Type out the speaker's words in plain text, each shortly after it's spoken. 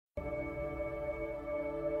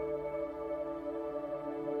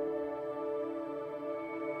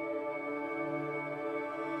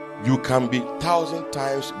You can be 1,000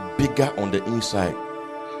 times bigger on the inside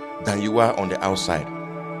than you are on the outside.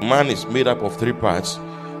 Man is made up of 3 parts.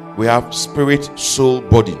 We have spirit, soul,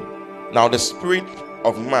 body. Now the spirit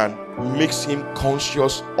of man makes him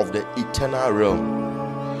conscious of the eternal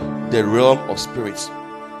realm, the realm of spirits.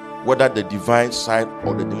 Whether the divine side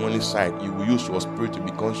or the demonic side, you will use your spirit to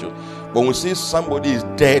be conscious. But when we say somebody is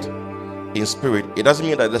dead in spirit, it doesn't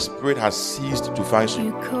mean that the spirit has ceased to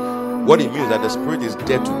function. What it means is that the spirit is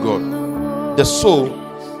dead to God. The soul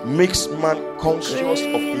makes man conscious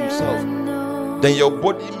of himself. Then your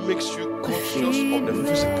body makes you conscious of the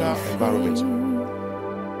physical environment.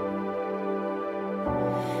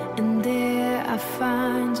 And there I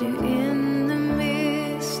find you in the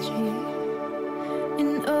mystery,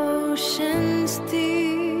 in oceans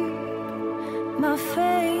deep, my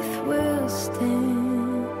faith will stand.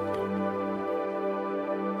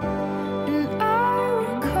 And I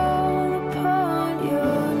will call upon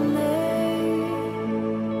your name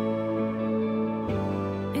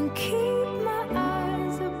and keep my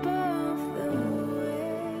eyes above the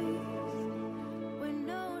waves when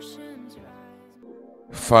oceans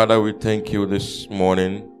rise. Father, we thank you this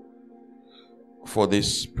morning for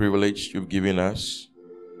this privilege you've given us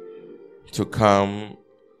to come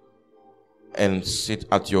and sit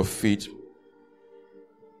at your feet.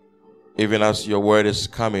 Even as your word is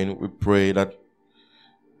coming, we pray that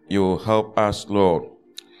you will help us, Lord,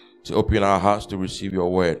 to open our hearts to receive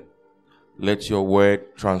your word. Let your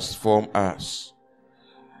word transform us,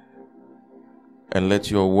 and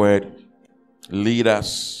let your word lead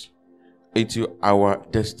us into our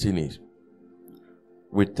destinies.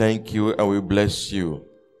 We thank you and we bless you.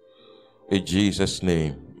 In Jesus'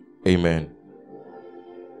 name, amen.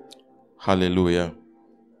 Hallelujah.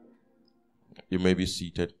 You may be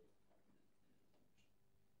seated.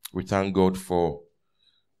 We thank God for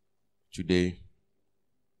today.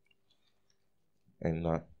 And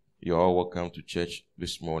you're all welcome to church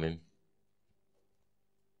this morning.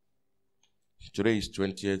 Today is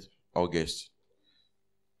 20th August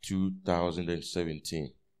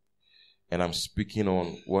 2017. And I'm speaking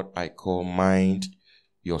on what I call mind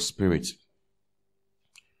your spirit.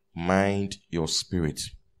 Mind your spirit.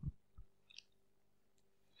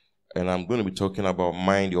 And I'm going to be talking about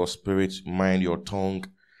mind your spirit, mind your tongue,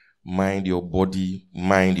 mind your body,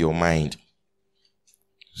 mind your mind.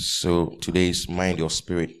 So today is mind your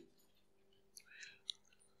spirit.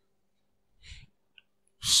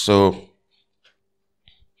 So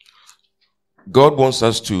God wants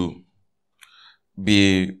us to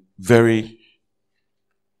be very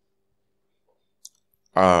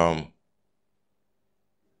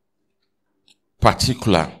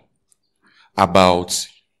particular about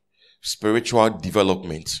spiritual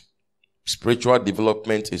development. Spiritual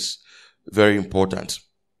development is very important.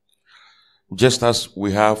 Just as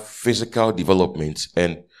we have physical development,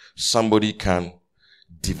 and somebody can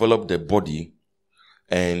develop the body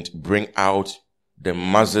and bring out the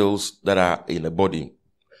muscles that are in the body,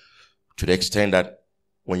 to the extent that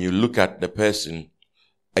when you look at the person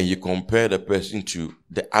and you compare the person to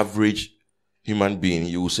the average human being,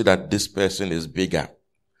 you will see that this person is bigger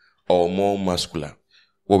or more muscular,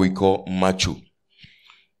 what we call macho.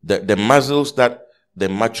 The muscles that the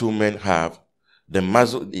macho men have,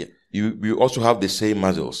 you also have the same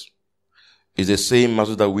muscles. It's the same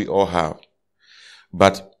muscles that we all have.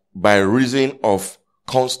 But by reason of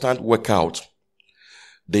constant workout,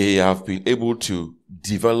 they have been able to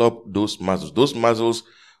develop those muscles. Those muscles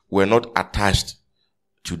were not attached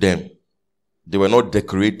to them. They were not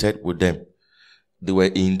decorated with them. They were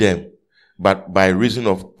in them. But by reason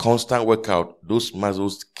of constant workout, those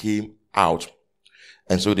muscles came out.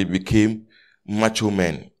 And so they became macho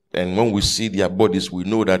men. And when we see their bodies, we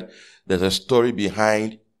know that there's a story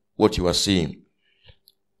behind what you are seeing.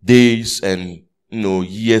 Days and,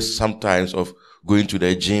 years sometimes of going to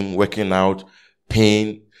the gym, working out,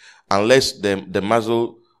 pain. Unless the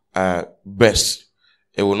muscle bursts,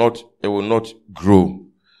 it will not grow.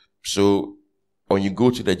 So when you go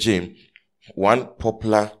to the gym, one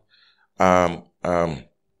popular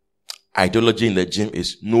ideology in the gym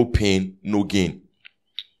is no pain, no gain.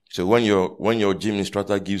 So when your gym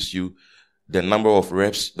instructor gives you the number of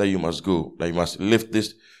reps that you must go, that you must lift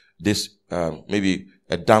this maybe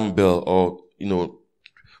a dumbbell, or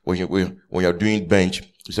when you're doing bench,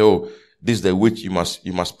 you say, oh, this is the weight you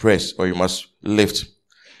must press or you must lift,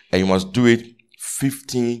 and you must do it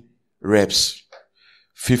 15 reps.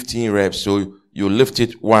 15 reps. So you lift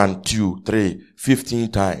it 1, 2, 3,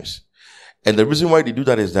 15 times. And the reason why they do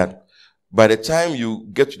that is that by the time you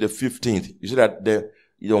get to the 15th, you see that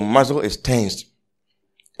your muscle is tensed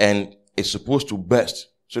and it's supposed to burst,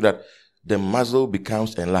 so that the muscle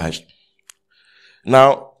becomes enlarged.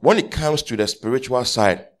 Now, when it comes to the spiritual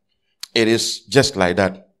side, it is just like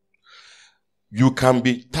that. You can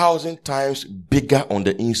be 1,000 times bigger on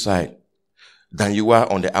the inside than you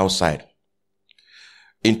are on the outside.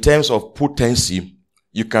 In terms of potency,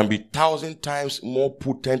 you can be 1,000 times more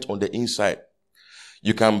potent on the inside.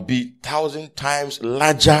 You can be 1,000 times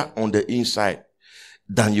larger on the inside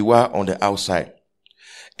than you are on the outside.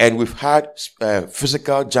 And we've had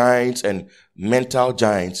physical giants and mental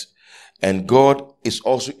giants, and God is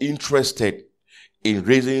also interested in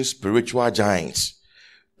raising spiritual giants,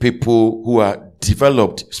 people who are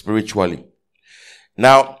developed spiritually.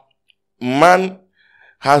 Now, man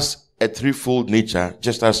has a threefold nature,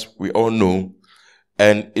 just as we all know,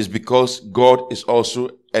 and it's because God is also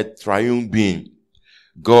a triune being.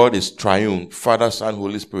 God is triune, Father, Son,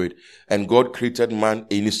 Holy Spirit, and God created man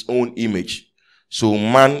in his own image. So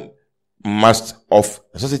man must of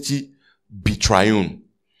necessity be triune.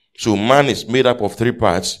 So man is made up of three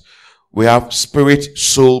parts. We have spirit,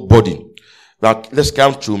 soul, body. Now let's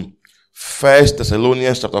come to 1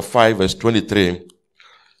 Thessalonians chapter 5 verse 23.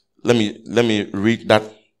 Let me read that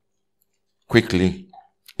quickly.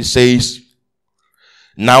 It says,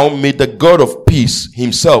 "Now may the God of peace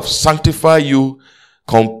himself sanctify you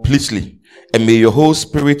completely, and may your whole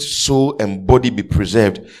spirit, soul, and body be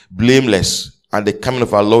preserved blameless at the coming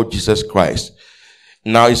of our Lord Jesus Christ."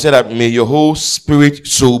 Now he said that may your whole spirit,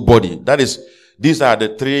 soul, body. That is, these are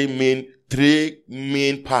the three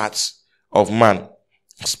main parts of man: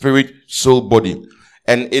 spirit, soul, body.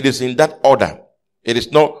 And it is in that order. It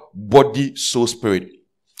is not body, soul, spirit.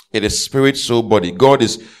 It is spirit, soul, body. God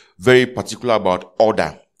is very particular about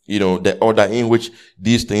order. The order in which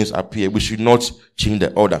these things appear. We should not change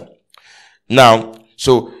the order. Now,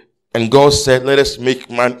 and God said, "Let us make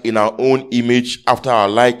man in our own image, after our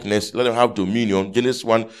likeness. Let them have dominion." Genesis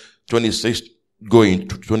 1:26 going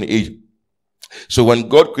to 28. So when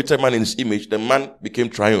God created man in his image, the man became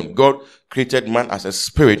triune. God created man as a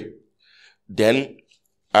spirit. Then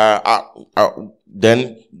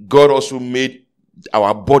God also made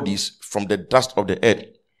our bodies from the dust of the earth.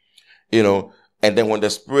 And then when the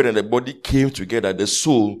spirit and the body came together, the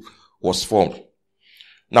soul was formed.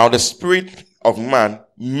 Now the spirit of man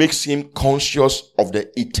makes him conscious of the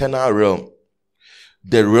eternal realm,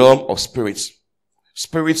 the realm of spirits.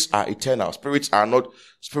 Spirits are eternal.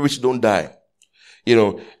 Spirits don't die.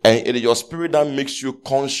 And it is your spirit that makes you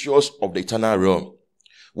conscious of the eternal realm.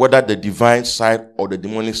 Whether the divine side or the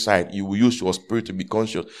demonic side, you will use your spirit to be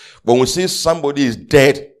conscious. But when we say somebody is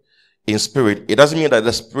dead in spirit, it doesn't mean that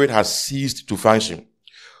the spirit has ceased to function.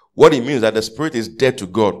 What it means is that the spirit is dead to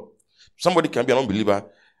God. Somebody can be an unbeliever,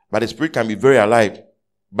 but the spirit can be very alive,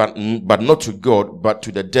 but not to God, but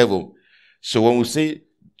to the devil. So when we say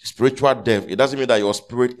spiritual death, it doesn't mean that your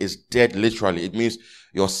spirit is dead literally. It means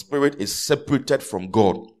your spirit is separated from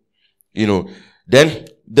God. Then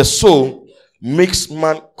the soul makes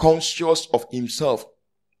man conscious of himself.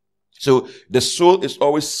 So the soul is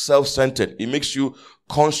always self-centered. It makes you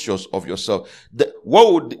conscious of yourself.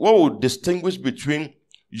 What would distinguish between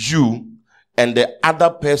you and the other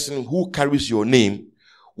person who carries your name?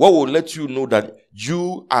 What will let you know that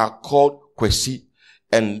you are called Kwesi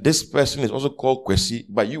and this person is also called Kwesi,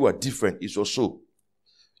 but you are different? It's your soul.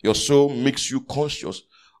 Your soul makes you conscious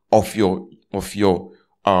of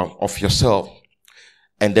yourself,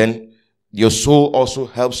 and then your soul also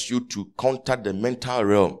helps you to contact the mental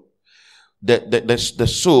realm. The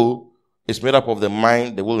soul is made up of the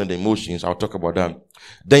mind, the will, and the emotions. I'll talk about that.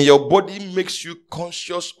 Then your body makes you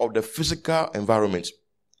conscious of the physical environment.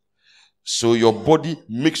 So your body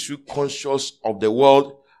makes you conscious of the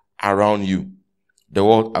world around you. The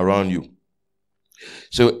world around you.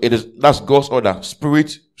 So that's God's order.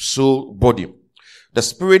 Spirit, soul, body. The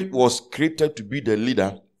spirit was created to be the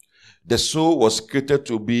leader. The soul was created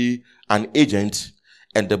to be an agent.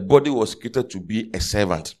 And the body was created to be a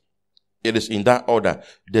servant. It is in that order.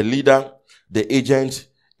 The leader, the agent,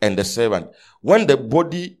 and the servant. When the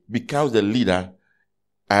body becomes the leader,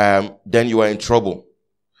 then you are in trouble.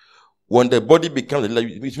 When the body becomes the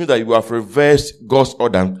leader, it means that you have reversed God's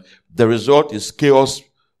order. The result is chaos,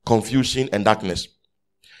 confusion, and darkness.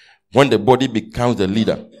 When the body becomes the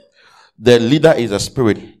leader is a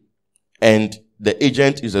spirit, and the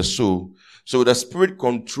agent is a soul. So the spirit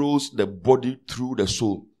controls the body through the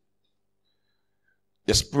soul.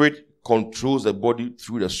 The spirit controls the body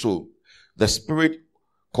through the soul. The spirit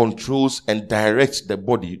controls and directs the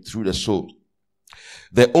body through the soul.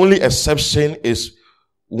 The only exception is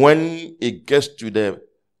when it gets to the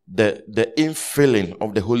infilling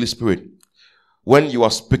of the Holy Spirit. When you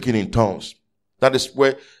are speaking in tongues. That is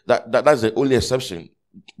where that's the only exception.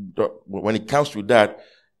 when it comes to that,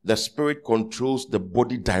 the spirit controls the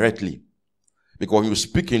body directly. Because when you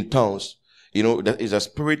speak in tongues, there is a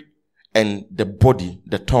spirit and the body,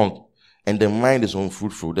 the tongue, and the mind is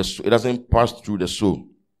unfruitful. It doesn't pass through the soul.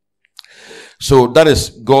 So that is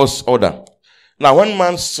God's order. Now, when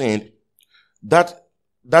man sinned, that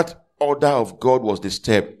order of God was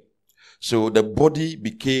disturbed. So the body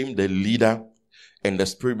became the leader and the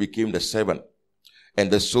spirit became the servant.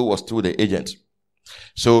 And the soul was still the agent.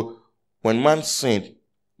 So when man sinned,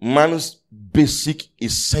 man's basic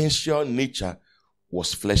essential nature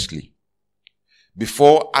was fleshly.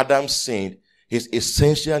 Before Adam sinned, his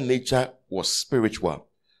essential nature was spiritual.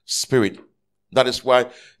 Spirit. That is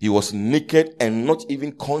why he was naked and not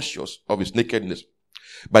even conscious of his nakedness.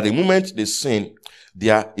 But the moment they sinned,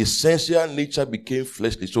 their essential nature became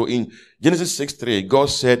fleshly. So in Genesis 6:3, God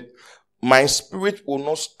said, "My spirit will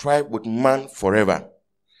not strive with man forever,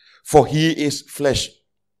 for he is flesh."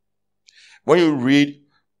 When you read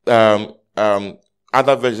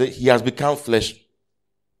other verses, he has become flesh.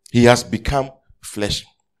 He has become flesh.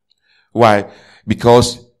 Why?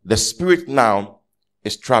 Because the spirit now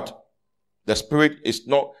is trapped. The spirit is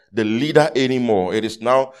not the leader anymore. It is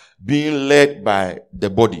now being led by the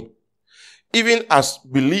body. Even as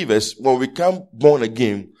believers, when we become born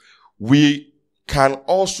again, we can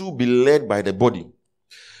also be led by the body.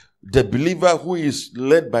 The believer who is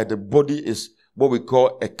led by the body is what we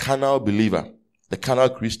call a carnal believer, the carnal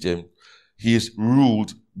Christian. He is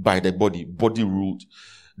ruled by the body ruled.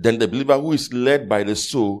 Then the believer who is led by the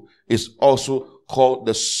soul is also called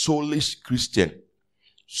the soulish Christian.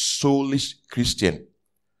 Soulish Christian.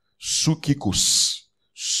 Sukikos.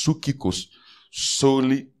 Soulish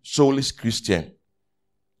Christian.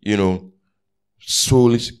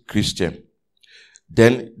 Soulish Christian.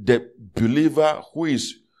 Then the believer who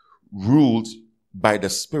is ruled by the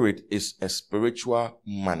spirit is a spiritual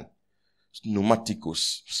man.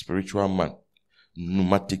 Pneumatikos. Spiritual man.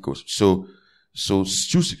 Pneumatikos. So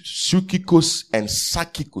Sukikos and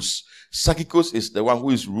Sakikos. Sakikos is the one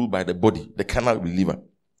who is ruled by the body, the carnal believer.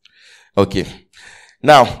 Okay.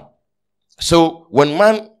 Now, so when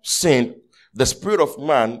man sinned, the spirit of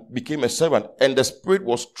man became a servant and the spirit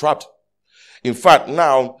was trapped. In fact,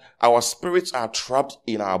 now our spirits are trapped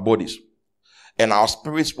in our bodies and our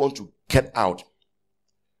spirits want to get out.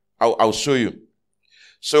 I'll show you.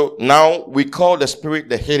 So now we call the spirit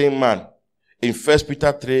the hidden man. In 1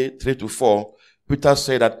 Peter 3:3-4, Peter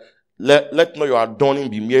said that let not your adorning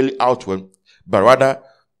be merely outward, but rather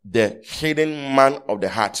the hidden man of the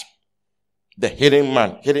heart. The hidden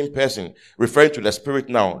man, hidden person, referring to the spirit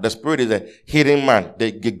now. The spirit is a hidden man.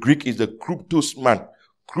 The Greek is the kryptos man.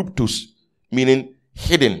 Kryptos, meaning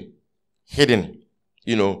hidden. Hidden.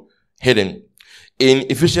 Hidden. In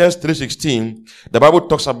Ephesians 3:16, the Bible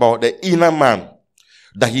talks about the inner man,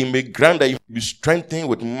 that he may grant that you be strengthened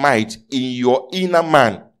with might in your inner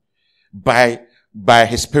man by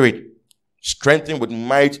his spirit. Strengthened with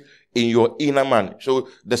might in your inner man. So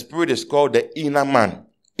the spirit is called the inner man.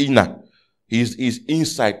 Inner. He's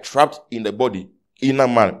inside, trapped in the body. Inner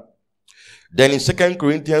man. Then in 2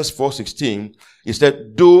 Corinthians 4:16, he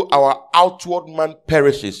said, though our outward man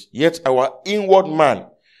perishes, yet our inward man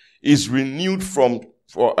is renewed from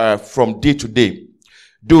day to day.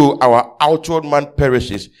 Though our outward man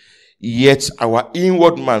perishes, yet our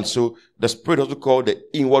inward man. So the spirit is also called the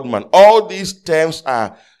inward man. All these terms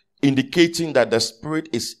are indicating that the spirit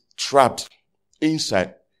is trapped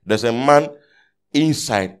inside. There's a man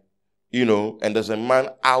inside, and there's a man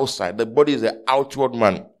outside. The body is the outward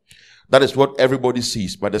man. That is what everybody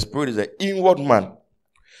sees. But the spirit is the inward man.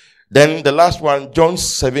 Then the last one, John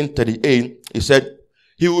 7:38, he said,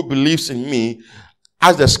 he who believes in me,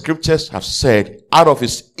 as the scriptures have said, out of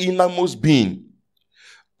his innermost being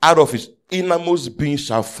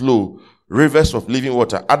shall flow rivers of living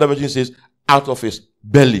water. Other version says, out of his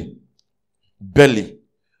belly,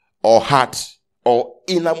 or heart, or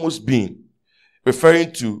innermost being,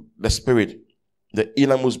 referring to the spirit, the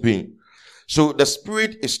innermost being. So the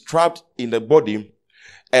spirit is trapped in the body,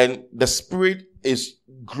 and the spirit is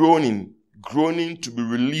groaning to be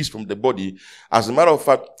released from the body. As a matter of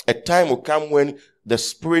fact, a time will come when the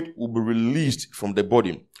spirit will be released from the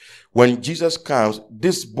body. When Jesus comes,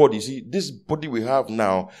 this body we have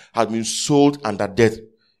now has been sold under death.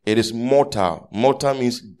 It is mortal. Mortal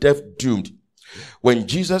means death doomed. When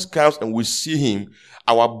Jesus comes and we see him,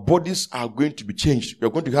 our bodies are going to be changed. We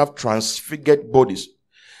are going to have transfigured bodies.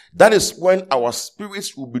 That is when our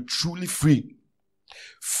spirits will be truly free.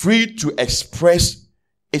 Free to express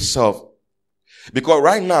itself. Because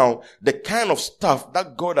right now, the kind of stuff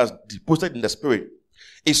that God has deposited in the spirit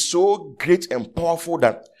is so great and powerful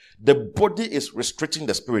that the body is restricting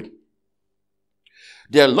the spirit.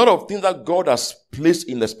 There are a lot of things that God has placed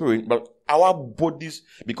in the spirit, but our bodies,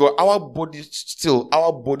 because our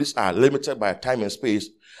bodies are limited by time and space.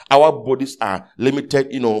 Our bodies are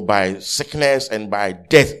limited, by sickness and by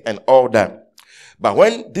death and all that. But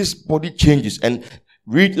when this body changes, and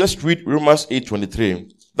let's read Romans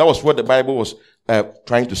 8:23. That was what the Bible was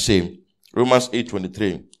trying to say. Romans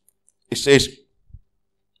 8:23. It says,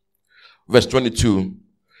 verse 22,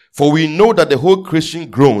 for we know that the whole creation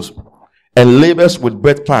groans and labors with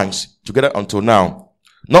birth pangs together until now.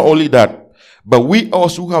 Not only that, but we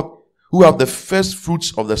also who have the first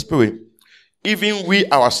fruits of the Spirit, even we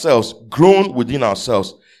ourselves groan within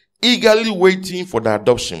ourselves, eagerly waiting for the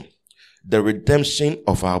adoption, the redemption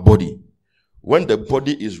of our body. When the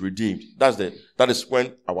body is redeemed, that is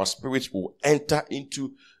when our spirits will enter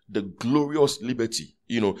into the glorious liberty,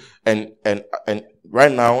 and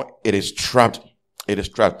right now it is trapped. It is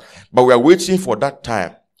trapped. But we are waiting for that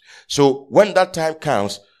time. So when that time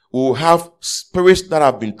comes, we will have spirits that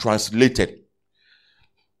have been translated,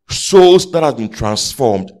 souls that have been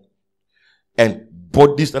transformed, and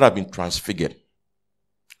bodies that have been transfigured.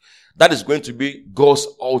 That is going to be God's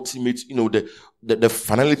ultimate, the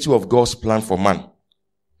finality of God's plan for man.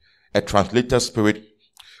 A translated spirit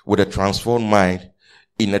with a transformed mind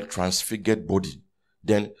in a transfigured body.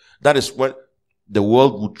 Then that is when the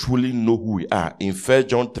world will truly know who we are. In 1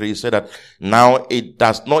 John 3, it said that now it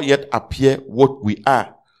does not yet appear what we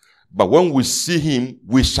are. But when we see him,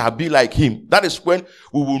 we shall be like him. That is when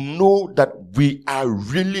we will know that we are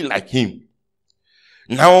really like him.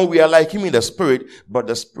 Now we are like him in the spirit, but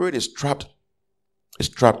the spirit is trapped. It's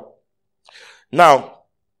trapped. Now,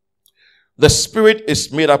 the spirit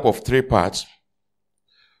is made up of 3 parts.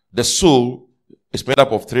 The soul is made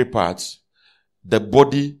up of 3 parts. The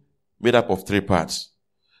body made up of 3 parts.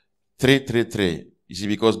 3, 3, 3. You see,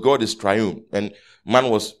 because God is triune and man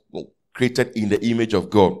was created in the image of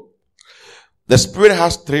God. The spirit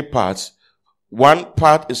has 3 parts. One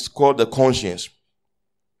part is called the conscience.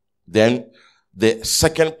 Then the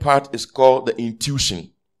second part is called the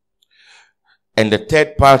intuition. And the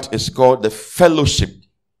third part is called the fellowship.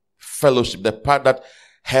 Fellowship, the part that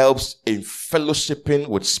helps in fellowshipping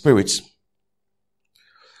with spirits.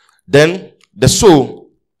 Then the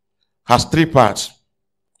soul has 3 parts.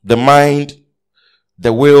 The mind,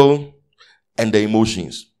 the will, and the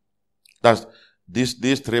emotions. That's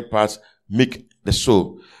these 3 parts make the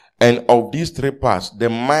soul. And of these 3 parts, the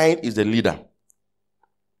mind is the leader.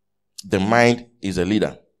 The mind is a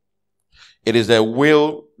leader. It is the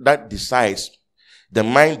will that decides. The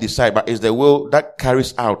mind decides, but it's the will that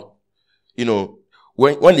carries out.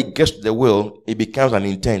 When it gets to the will, it becomes an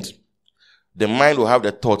intent. The mind will have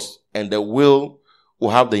the thoughts, and the will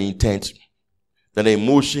have the intent. Then the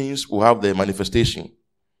emotions will have the manifestation.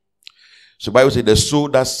 So the Bible says, the soul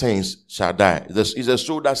that sins shall die. It's the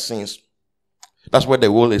soul that sins. That's where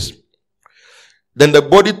the will is. Then the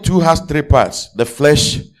body too has 3 parts. The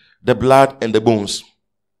flesh, the blood, and the bones.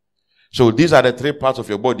 So these are the 3 parts of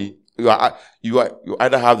your body. You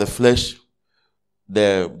either have the flesh,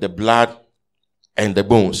 the blood, and the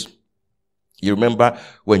bones. You remember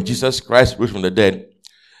when Jesus Christ rose from the dead,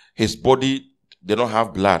 his body did not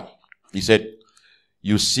have blood. He said,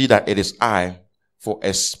 you see that it is I, for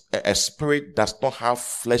a spirit does not have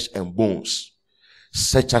flesh and bones,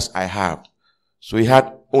 such as I have. So he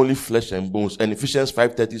had only flesh and bones. And Ephesians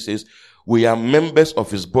 5:30 says, we are members of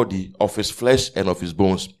his body, of his flesh, and of his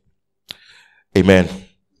bones. Amen.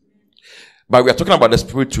 But we are talking about the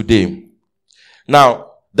spirit today.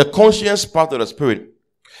 Now, the conscience part of the spirit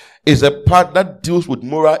is a part that deals with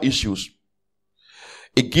moral issues.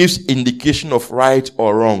 It gives indication of right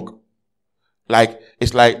or wrong.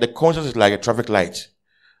 It's like the conscience is like a traffic light.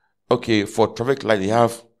 Okay, for traffic light, you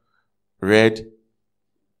have red,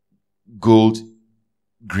 gold,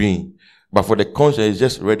 green. But for the conscience, it's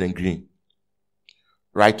just red and green.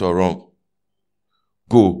 Right or wrong.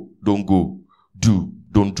 Go, don't go. Do,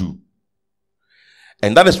 don't do.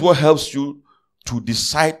 And that is what helps you to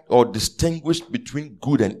decide or distinguish between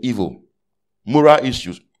good and evil. Moral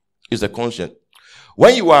issues is the conscience.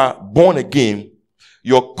 When you are born again,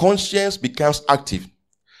 your conscience becomes active.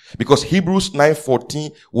 Because Hebrews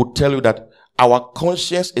 9:14 will tell you that our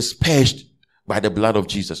conscience is purged by the blood of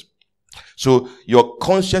Jesus. So your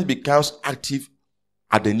conscience becomes active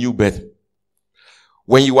at the new birth.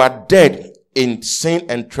 When you are dead in sin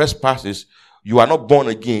and trespasses, you are not born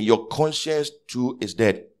again. Your conscience too is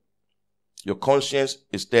dead. Your conscience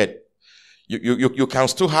is dead. You can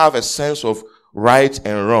still have a sense of right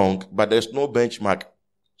and wrong, but there's no benchmark.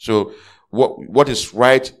 So what is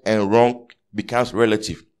right and wrong becomes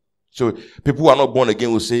relative. So people who are not born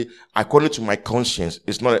again will say, according to my conscience,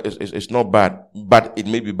 it's not bad, but it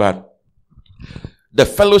may be bad. The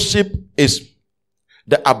fellowship is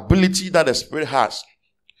the ability that the Spirit has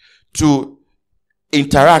to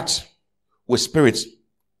interact with spirits.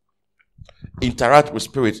 Interact with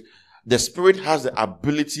spirits. The Spirit has the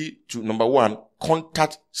ability to, number one,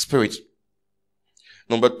 contact spirits.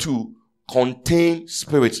 Number two, contain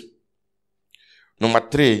spirits. Number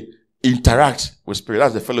three, interact with spirit.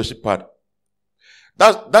 That's the fellowship part.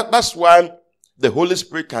 That's why the Holy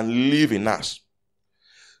Spirit can live in us.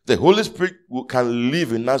 The Holy Spirit can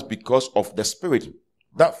live in us because of the Spirit.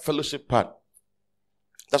 That fellowship part.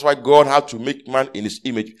 That's why God had to make man in his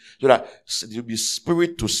image, so that there will be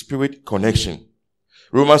spirit to spirit connection.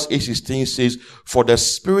 Romans 8:16 says, for the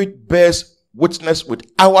Spirit bears witness with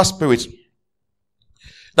our spirit.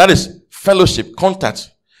 That is fellowship, contact.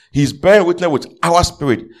 He's bearing witness with our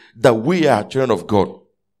spirit that we are children of God.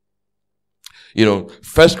 1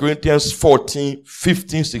 Corinthians 14,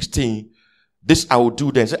 15, 16. This I will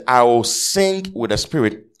do then. I will sing with the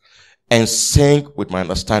Spirit and sing with my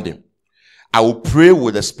understanding. I will pray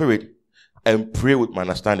with the Spirit and pray with my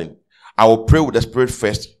understanding. I will pray with the Spirit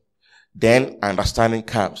first, then understanding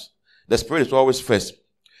comes. The Spirit is always first.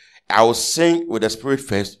 I will sing with the Spirit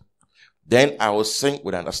first, then I will sing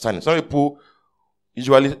with understanding. Some people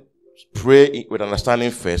usually pray with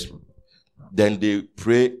understanding first, then they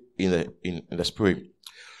pray in the Spirit.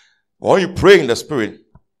 When you pray in the Spirit,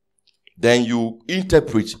 then you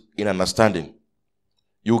interpret in understanding.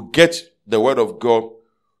 You get the word of God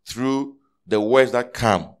through the words that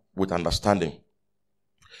come with understanding.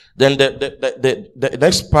 Then the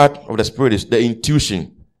next part of the Spirit is the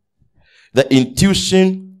intuition. The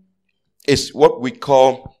intuition is what we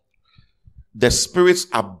call the Spirit's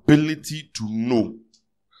ability to know.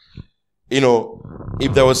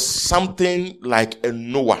 If there was something like a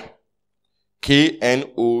knower,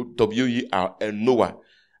 Knower, a knower.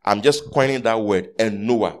 I'm just coining that word, a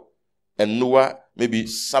knower. A knower, maybe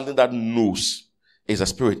something that knows, is a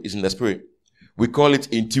spirit, is in the Spirit. We call it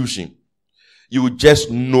intuition. You just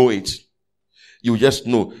know it. You just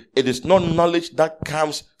know. It is not knowledge that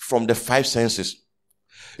comes from the five senses.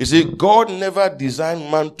 You see, God never designed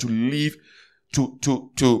man to live,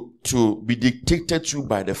 to be dictated to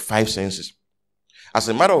by the five senses. As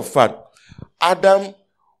a matter of fact, Adam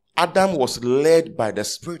was led by the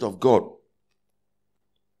Spirit of God.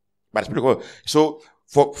 By the Spirit of God. So,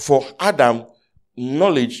 for Adam,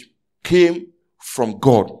 knowledge came from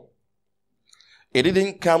God. It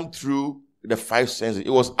didn't come through the five senses. It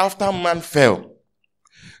was after man fell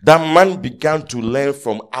that man began to learn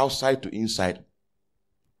from outside to inside.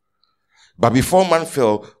 But before man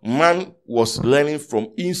fell, man was learning from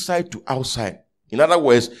inside to outside. In other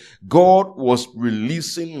words, God was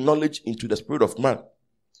releasing knowledge into the spirit of man.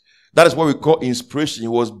 That is what we call inspiration. He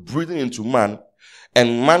was breathing into man,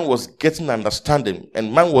 and man was getting understanding,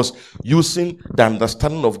 and man was using the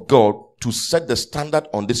understanding of God to set the standard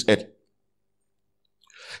on this earth.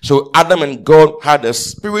 So Adam and God had a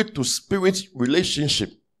spirit-to-spirit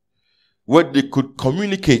relationship where they could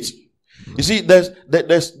communicate. You see,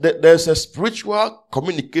 there's a spiritual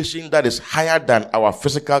communication that is higher than our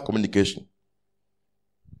physical communication.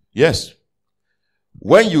 Yes.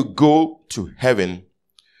 When you go to heaven,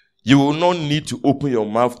 you will not need to open your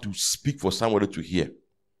mouth to speak for somebody to hear.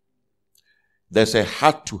 There's a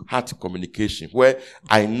heart-to-heart communication where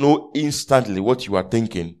I know instantly what you are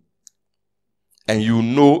thinking, and you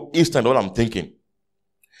know instantly what I'm thinking.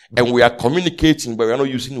 And we are communicating, but we are not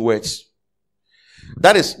using words.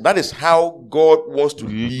 That is how God wants to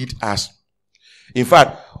lead us. In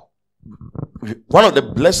fact, one of the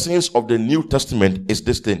blessings of the New Testament is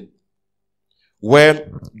this thing,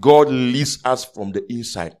 where God leads us from the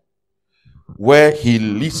inside, where he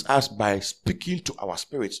leads us by speaking to our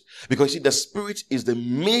spirits. Because you see, the Spirit is the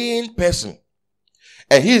main person,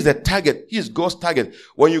 and he is the target. He is God's target.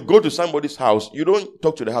 When you go to somebody's house, you don't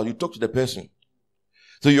talk to the house, you talk to the person.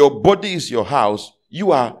 So your body is your house.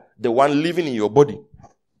 You are the one living in your body,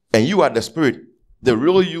 and you are the Spirit. The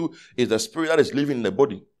real you is the Spirit that is living in the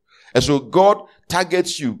body. And so God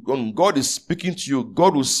targets you. When God is speaking to you,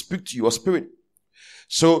 God will speak to your spirit.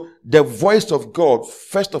 So the voice of God,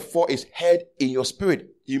 first of all, is heard in your spirit.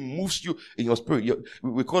 He moves you in your spirit.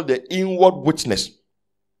 We call it the inward witness.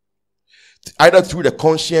 Either through the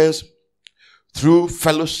conscience, through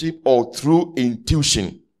fellowship, or through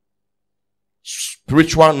intuition.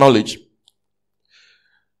 Spiritual knowledge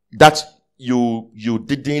that you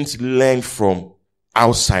didn't learn from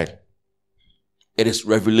outside. It is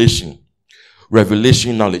revelation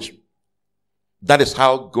knowledge. That is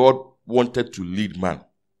how God wanted to lead man.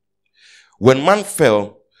 When man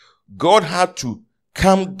fell, God had to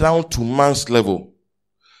come down to man's level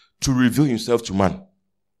to reveal himself to man.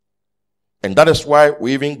 And that is why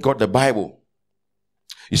we even got the Bible.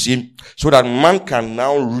 You see, so that man can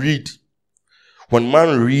now read. When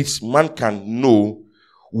man reads, man can know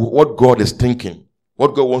what God is thinking,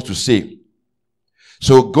 what God wants to say.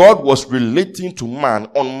 So God was relating to man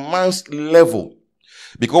on man's level,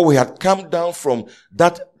 because we had come down from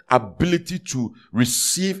that ability to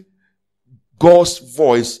receive God's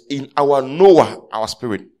voice in our Noah, our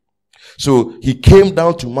spirit. So he came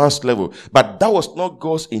down to man's level. But that was not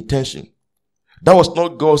God's intention. That was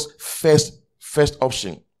not God's first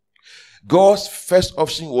option. God's first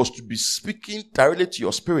option was to be speaking directly to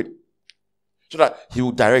your spirit, so that he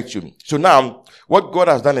will direct you. So now, what God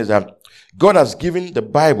has done is that God has given the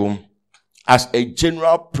Bible as a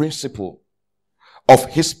general principle of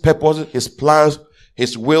his purposes, his plans,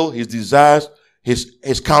 his will, his desires,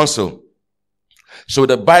 his counsel. So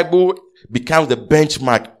the Bible becomes the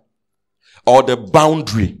benchmark or the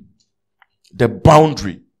boundary. The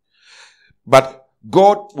boundary. But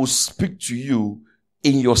God will speak to you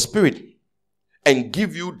in your spirit and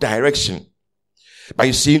give you direction. But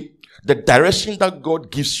you see, the direction that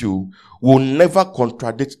God gives you will never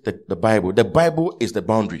contradict the Bible. The Bible is the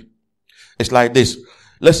boundary. It's like this.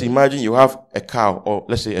 Let's imagine you have a cow, or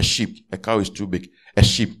let's say a sheep. A cow is too big. A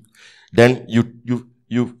sheep. Then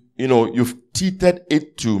you've tethered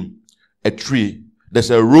it to a tree.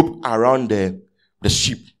 There's a rope around the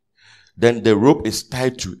sheep. Then the rope is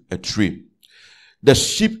tied to a tree. The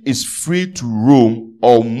sheep is free to roam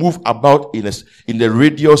or move about in the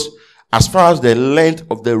radius as far as the length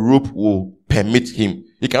of the rope will permit him.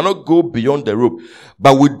 He cannot go beyond the rope.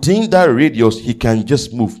 But within that radius, he can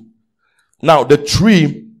just move. Now, the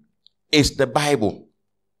tree is the Bible.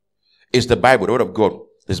 It's the Bible, the word of God.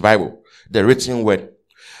 This Bible, the written word.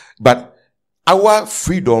 But our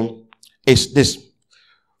freedom is this.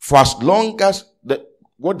 For as long as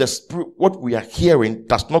what we are hearing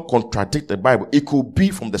does not contradict the Bible, it could be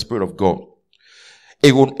from the Spirit of God.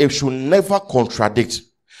 It should never contradict.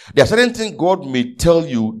 There are certain things God may tell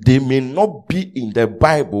you, they may not be in the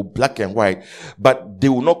Bible, black and white, but they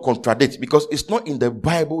will not contradict, because it's not in the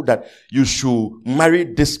Bible that you should marry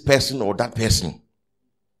this person or that person.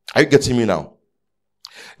 Are you getting me now?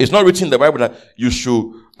 It's not written in the Bible that you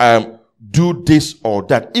should do this or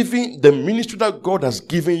that. Even the ministry that God has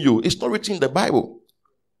given you, it's not written in the Bible.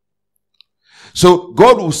 So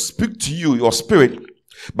God will speak to you, your spirit,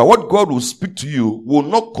 but what God will speak to you will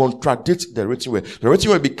not contradict the written word. The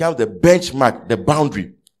written word becomes the benchmark, the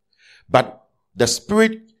boundary. But the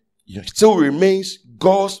spirit still remains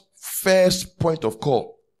God's first point of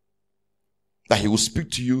call, that he will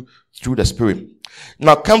speak to you through the spirit.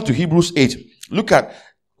 Now come to Hebrews 8. Look at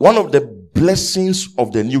one of the blessings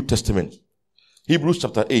of the New Testament. Hebrews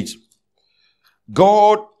chapter 8.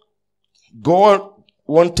 God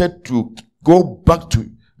wanted to go back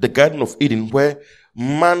to the Garden of Eden where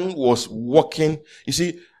man was walking. You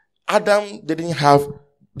see, Adam didn't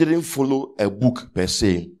follow a book per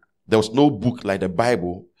se. There was no book like the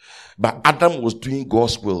Bible, but Adam was doing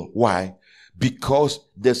God's will. Why? Because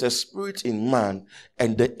there's a spirit in man,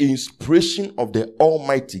 and the inspiration of the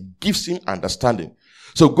Almighty gives him understanding.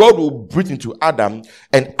 So God will breathe into Adam,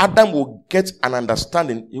 and Adam will get an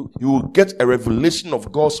understanding. He will get a revelation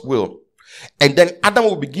of God's will. And then Adam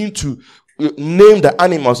will begin to name the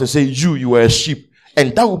animals and say, you are a sheep.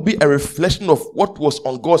 And that will be a reflection of what was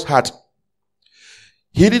on God's heart.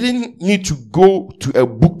 He didn't need to go to a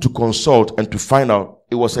book to consult and to find out.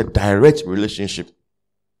 It was a direct relationship.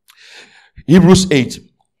 Hebrews 8,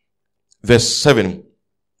 verse 7.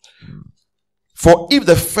 For if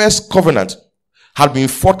the first covenant had been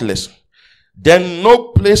faultless, then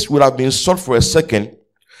no place would have been sought for a second.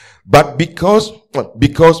 But because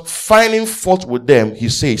finding fault with them, he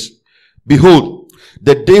says, behold,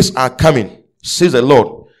 the days are coming, says the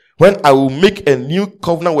Lord, when I will make a new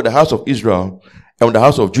covenant with the house of Israel and with the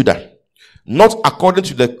house of Judah, not according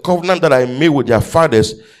to the covenant that I made with their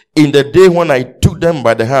fathers in the day when I took them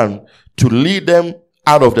by the hand to lead them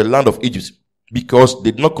out of the land of Egypt, because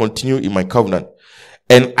they did not continue in my covenant,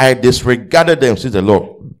 and I disregarded them, says the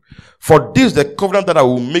Lord. For this is the covenant that I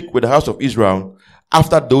will make with the house of Israel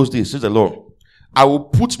after those days, says the Lord. I will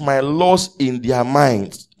put my laws in their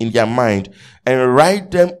mind, and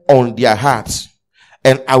write them on their hearts,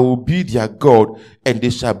 and I will be their God, and they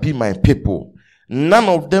shall be my people. None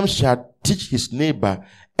of them shall teach his neighbor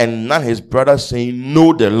and none his brother, saying,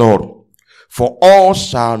 know the Lord. For all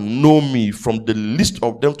shall know me, from the least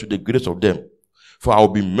of them to the greatest of them. For I will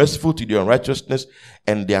be merciful to their unrighteousness,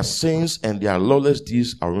 and their sins and their lawless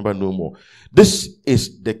deeds I remember no more. This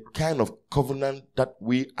is the kind of covenant that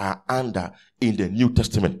we are under in the New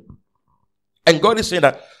Testament. And God is saying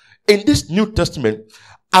that in this New Testament,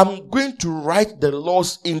 I'm going to write the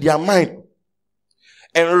laws in their mind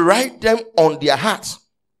and write them on their hearts.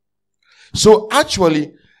 So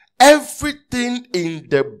actually, everything in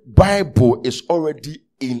the Bible is already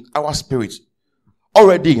in our spirit,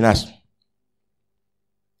 already in us.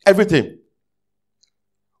 Everything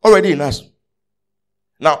already in us.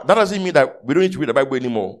 Now, that doesn't mean that we don't need to read the Bible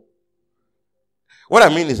anymore. What I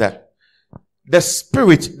mean is that the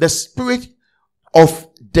spirit of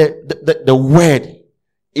the word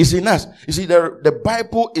is in us. You see, the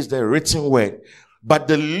Bible is the written word, but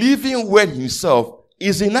the living word himself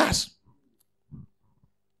is in us.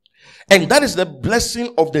 And that is the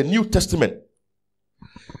blessing of the New Testament.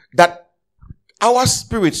 That our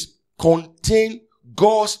spirits contain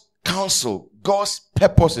God's counsel, God's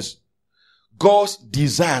purposes, God's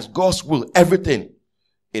desires, God's will, everything.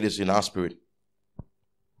 It is in our spirit.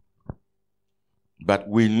 But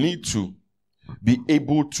we need to be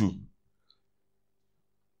able to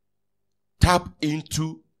tap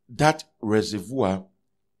into that reservoir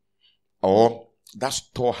or that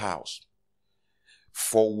storehouse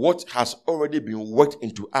for what has already been worked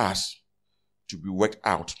into us to be worked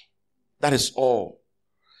out. That is all.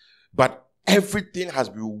 But everything has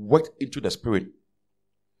been worked into the spirit.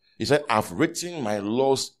 He said, I've written my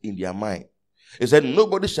laws in their mind. He said,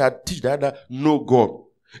 nobody shall teach the other, know God.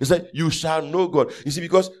 He said, you shall know God. You see,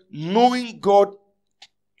 because knowing God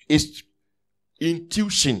is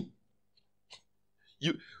intuition.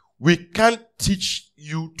 We can't teach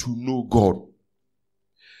you to know God.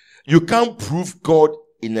 You can't prove God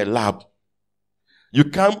in a lab. You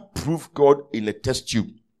can't prove God in a test tube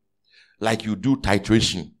like you do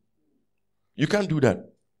titration. You can't do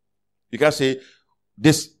that. You can't say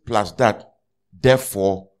this plus that,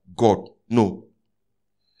 therefore God. No.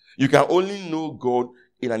 You can only know God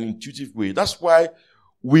in an intuitive way. That's why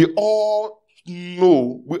we all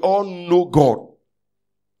know God.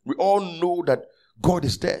 We all know that God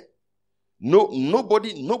is there.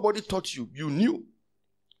 Nobody taught you. You knew.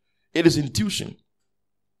 It is intuition.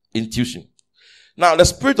 Intuition. Now, the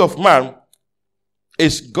spirit of man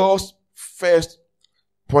is God's first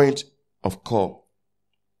point of call.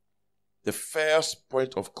 The first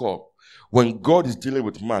point of call. When God is dealing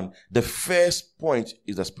with man, the first point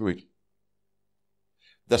is the spirit.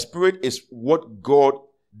 The spirit is what God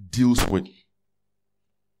deals with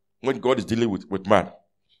when God is dealing with man.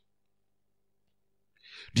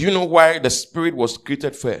 Do you know why the spirit was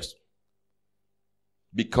created first?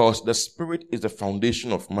 Because the spirit is the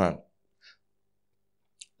foundation of man.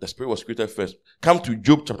 The spirit was created first. Come to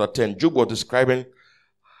Job chapter 10. Job was describing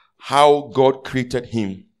how God created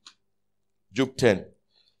him. Job 10.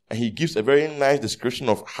 And he gives a very nice description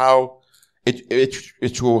of how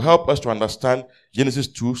it will help us to understand Genesis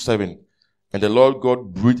 2:7. And the Lord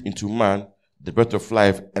God breathed into man the breath of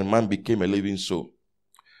life, and man became a living soul.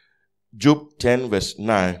 Job 10 verse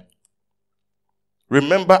 9.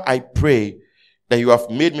 Remember, I pray, that you have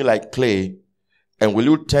made me like clay, and will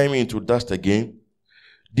you turn me into dust again?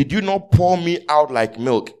 Did you not pour me out like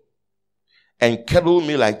milk, and curdle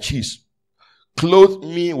me like cheese, clothe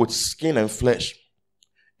me with skin and flesh,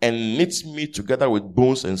 and knit me together with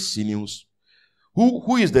bones and sinews?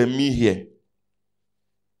 Who is the me here?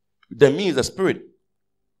 The me is the spirit,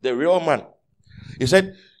 the real man. He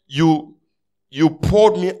said, you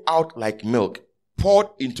poured me out like milk. Poured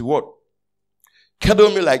into what?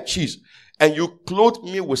 Curdled me like cheese. And you clothed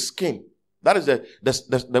me with skin. That is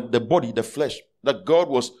the body, the flesh that God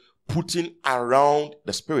was putting around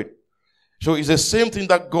the spirit. So it's the same thing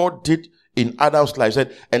that God did in Adam's life. He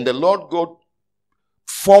said, and the Lord God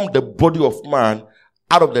formed the body of man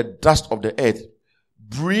out of the dust of the earth,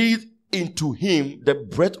 breathed into him the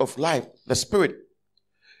breath of life, the spirit.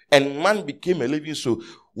 And man became a living soul.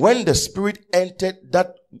 When the spirit entered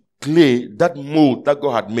that clay, that mold that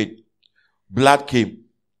God had made, blood came.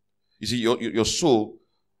 You see, your soul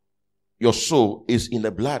is in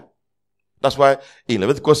the blood. That's why in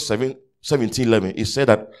Leviticus 17:11, it said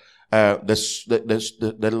that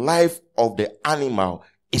the life of the animal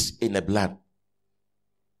is in the blood.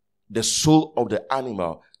 The soul of the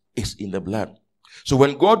animal is in the blood. So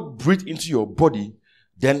when God breathed into your body,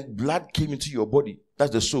 then blood came into your body.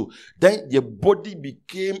 That's the soul. Then your body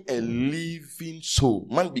became a living soul.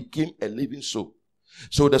 Man became a living soul.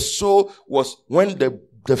 So the soul was when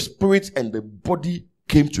the spirit and the body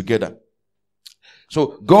came together.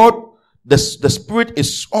 So God, the spirit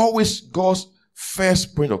is always God's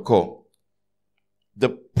first point of call. the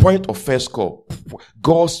point of first call.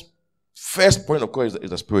 God's first point of call is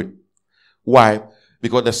the Spirit. Why?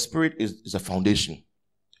 Because the Spirit is a foundation.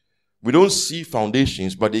 We don't see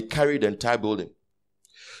foundations, but they carry the entire building.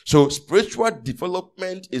 So spiritual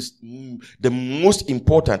development is the most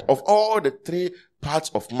important of all the three parts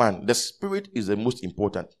of man. The Spirit is the most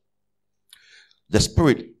important. The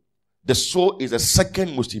Spirit, the soul is the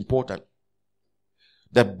second most important.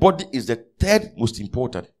 The body is the third most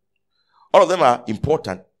important. All of them are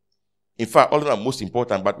important. In fact, all of them are most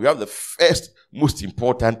important, but we have the first most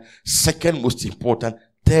important, second most important,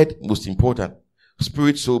 third most important.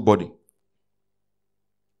 Spirit, soul, body.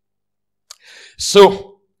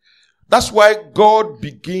 So, that's why God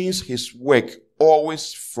begins his work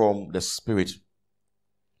always from the Spirit.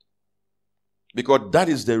 Because that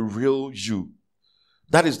is the real you.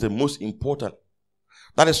 That is the most important.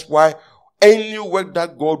 That is why any work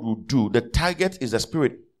that God will do, the target is the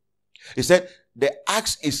Spirit. He said, the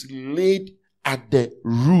axe is laid at the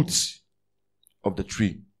roots of the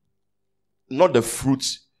tree. Not the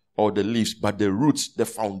fruits or the leaves, but the roots, the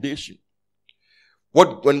foundation.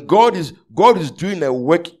 When God is doing a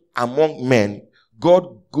work among men,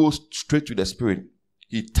 God goes straight to the Spirit.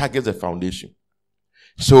 He targets the foundation.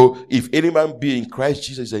 So, if any man be in Christ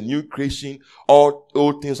Jesus is a new creation, all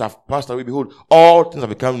old things have passed away. Behold, all things have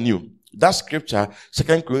become new. That scripture,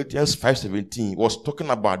 2 Corinthians 5:17, was talking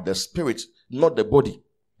about the Spirit, not the body.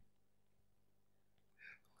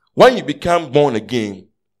 When you become born again,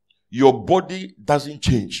 your body doesn't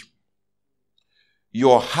change.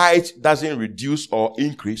 Your height doesn't reduce or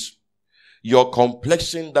increase. Your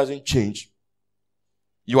complexion doesn't change.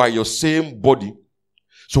 You are your same body.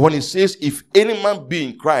 So when he says, if any man be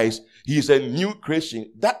in Christ, he is a new creation.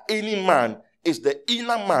 That any man is the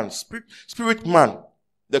inner man, spirit man,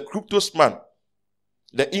 the kryptos man,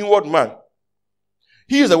 the inward man.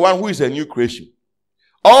 He is the one who is a new creation.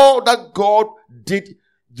 All that God did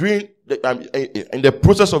during in the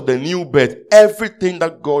process of the new birth, everything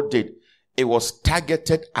that God did, it was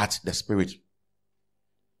targeted at the Spirit.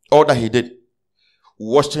 All that he did,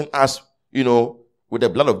 washing us, with the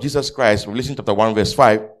blood of Jesus Christ, Revelation chapter 1 verse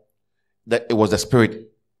 5, that it was the Spirit.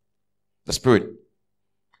 The Spirit.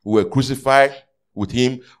 We were crucified with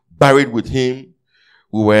him, buried with him,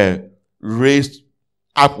 we were raised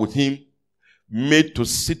up with him, made to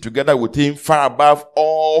sit together with him, far above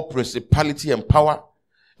all principality and power,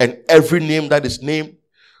 and every name that is named,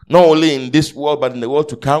 not only in this world, but in the world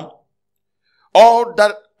to come. All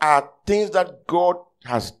that are things that God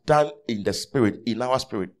has done in the Spirit, in our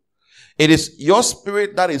spirit. It is your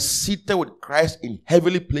spirit that is seated with Christ in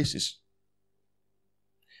heavenly places.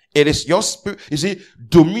 It is your spirit. You see,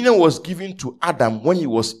 dominion was given to Adam when he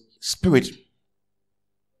was spirit.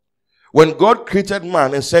 When God created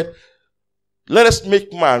man and said, let us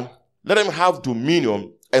make man, let him have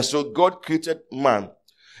dominion. And so God created man.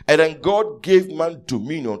 And then God gave man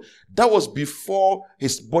dominion. That was before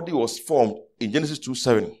his body was formed in Genesis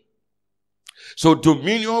 2:7. So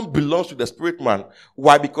dominion belongs to the spirit man.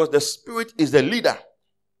 Why? Because the Spirit is the leader.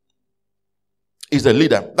 Is the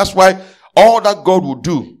leader. That's why all that God will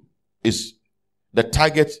do is, the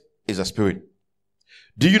target is the Spirit.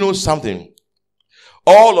 Do you know something?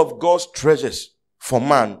 All of God's treasures for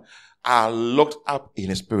man are locked up in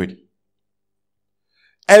the Spirit.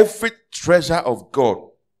 Every treasure of God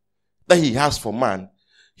that he has for man,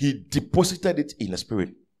 he deposited it in the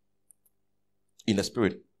Spirit. In the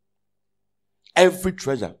Spirit. Every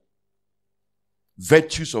treasure,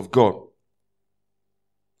 virtues of God,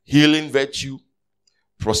 healing virtue,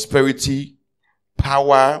 prosperity,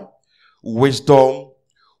 power, wisdom,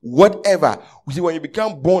 whatever. You see, when you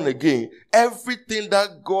become born again, everything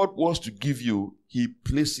that God wants to give you, he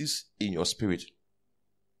places in your spirit.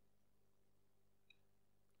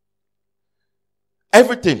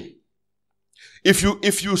 Everything.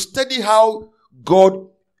 If you study how God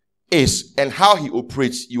is and how he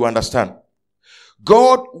operates, you understand.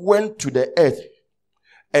 God went to the earth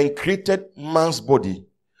and created man's body.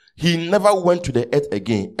 He never went to the earth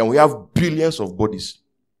again, and we have billions of bodies.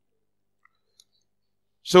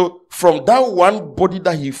 So from that one body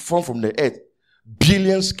that he formed from the earth,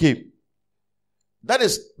 billions came. That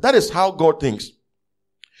is how God thinks.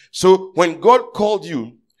 So when God called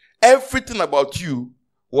you, everything about you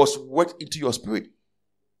was worked into your spirit.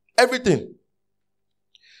 Everything.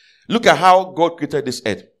 Look at how God created this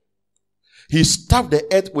earth. He stuffed the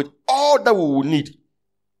earth with all that we will need.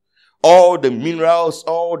 All the minerals,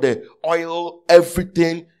 all the oil,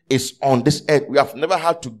 everything is on this earth. We have never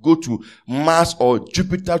had to go to Mars or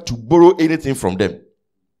Jupiter to borrow anything from them.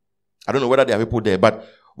 I don't know whether there are people there, but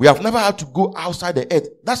we have never had to go outside the earth.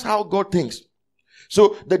 That's how God thinks.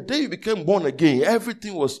 So the day you became born again,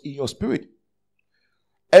 everything was in your spirit.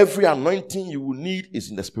 Every anointing you will need is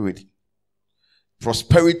in the spirit.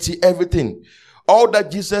 Prosperity, everything. All that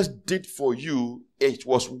Jesus did for you, it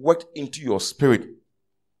was worked into your spirit.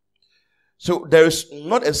 So there is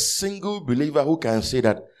not a single believer who can say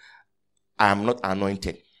that I am not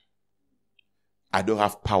anointed. I don't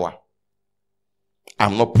have power.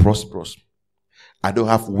 I'm not prosperous. I don't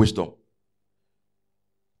have wisdom.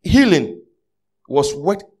 Healing was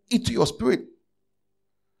worked into your spirit.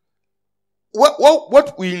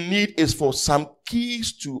 What we need is for some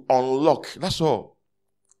keys to unlock. That's all.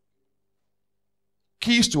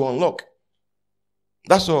 Keys to unlock.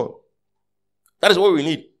 That's all. That is what we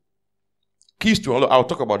need. Keys to unlock. I'll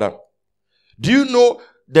talk about that. Do you know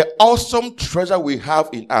the awesome treasure we have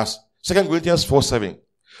in us? 2 Corinthians 4:7.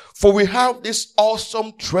 For we have this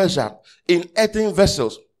awesome treasure in earthen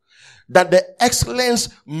vessels, that the excellence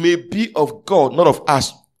may be of God, not of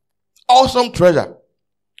us. Awesome treasure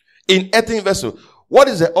in earthen vessels. What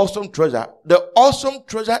is the awesome treasure? The awesome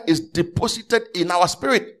treasure is deposited in our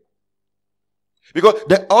spirit. Because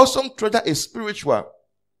the awesome treasure is spiritual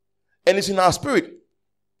and it's in our spirit.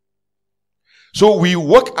 So we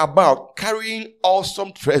walk about carrying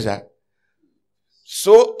awesome treasure.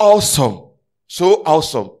 So awesome. So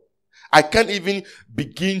awesome. I can't even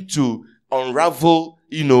begin to unravel,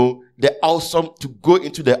 the awesome, to go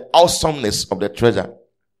into the awesomeness of the treasure.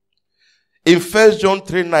 In 1 John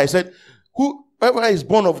 3:9, it said, whoever is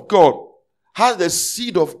born of God has the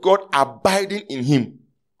seed of God abiding in him.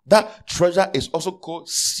 That treasure is also called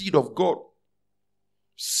seed of God.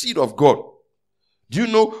 Seed of God. Do you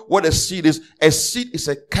know what a seed is? A seed is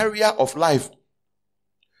a carrier of life.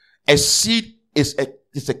 A seed is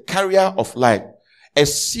a carrier of life. A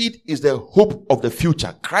seed is the hope of the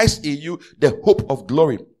future. Christ in you, the hope of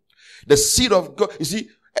glory. The seed of God. You see,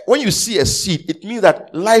 when you see a seed, it means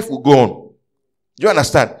that life will go on. Do you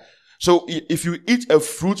understand? So if you eat a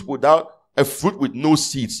fruit with no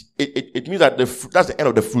seeds, it means that that's the end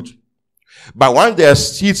of the fruit. But when there are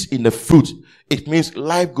seeds in the fruit, it means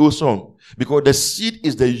life goes on. Because the seed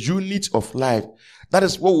is the unit of life. That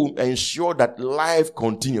is what will ensure that life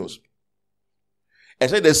continues. And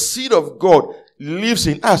so the seed of God lives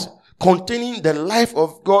in us, containing the life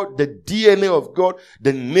of God, the DNA of God,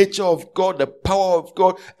 the nature of God, the power of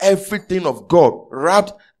God, everything of God,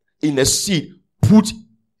 wrapped in a seed, put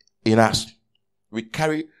in us. We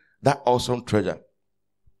carry that awesome treasure.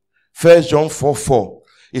 1 John 4:4.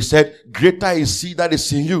 He said, greater is he that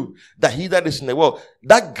is in you than he that is in the world.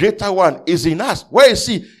 That greater one is in us. Where is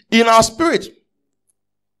he? In our spirit.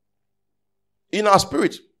 In our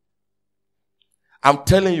spirit. I'm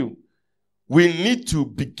telling you, we need to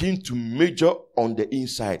begin to major on the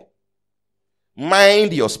inside.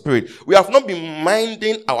 Mind your spirit. We have not been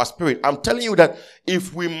minding our spirit. I'm telling you that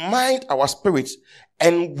if we mind our spirits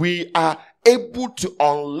and we are able to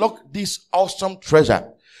unlock this awesome treasure,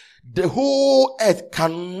 the whole earth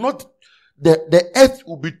cannot, the earth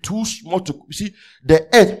will be too small to, see, the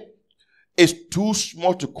earth is too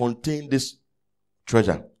small to contain this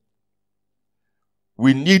treasure.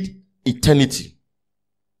 We need eternity.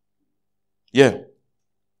 Yeah.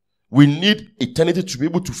 We need eternity to be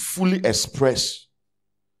able to fully express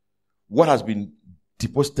what has been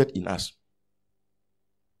deposited in us.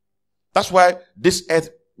 That's why this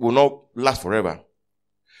earth will not last forever.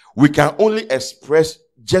 We can only express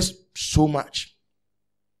just so much.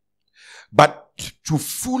 But to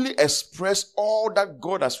fully express all that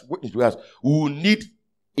God has worked into us, we will need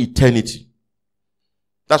eternity.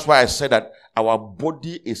 That's why I said that our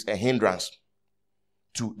body is a hindrance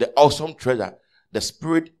to the awesome treasure. The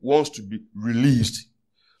spirit wants to be released.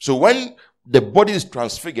 So when the body is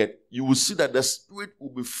transfigured, you will see that the spirit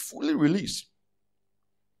will be fully released.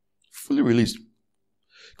 Fully released.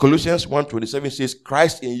 Colossians 1:27 says,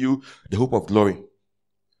 Christ in you, the hope of glory.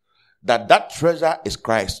 That treasure is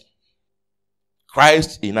Christ.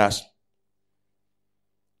 Christ in us.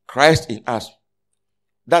 Christ in us.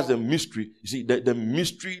 That's the mystery. You see, the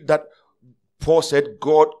mystery that Paul said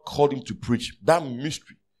God called him to preach. That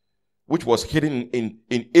mystery, which was hidden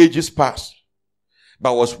in ages past,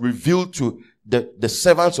 but was revealed to the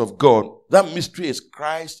servants of God. That mystery is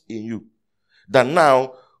Christ in you. That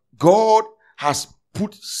now God has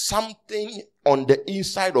put something on the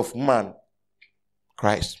inside of man.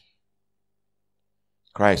 Christ.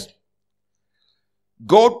 Christ.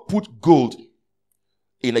 God put gold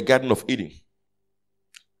in the Garden of Eden.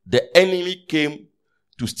 The enemy came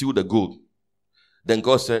to steal the gold. Then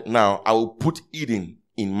God said, now I will put Eden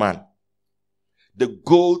in man. The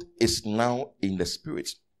gold is now in the spirit.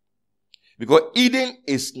 Because Eden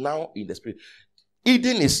is now in the spirit.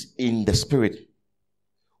 Eden is in the spirit.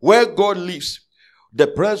 Where God lives, the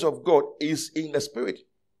presence of God is in the Spirit.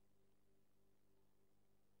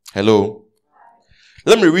 Hello.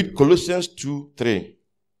 Let me read Colossians 2:3.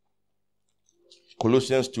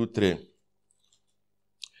 Colossians 2:3.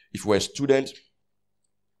 If you're a student,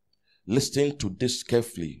 listen to this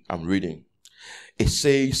carefully. I'm reading. It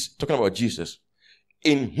says, talking about Jesus,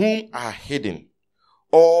 in whom are hidden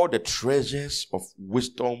all the treasures of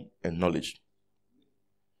wisdom and knowledge.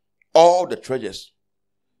 All the treasures.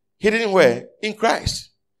 Hidden where? In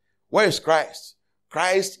Christ. Where is Christ?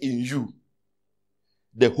 Christ in you.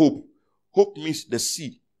 The hope. Hope means the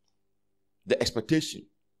seed, the expectation.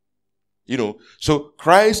 So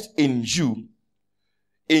Christ in you,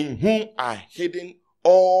 in whom are hidden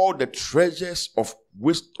all the treasures of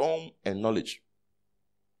wisdom and knowledge.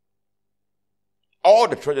 All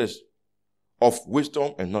the treasures of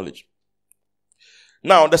wisdom and knowledge.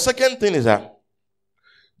 Now, the second thing is that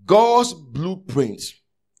God's blueprint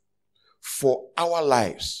for our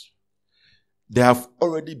lives, they have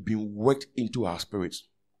already been worked into our spirits.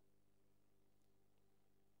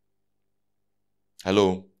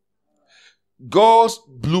 Hello. God's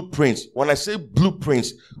blueprints. When I say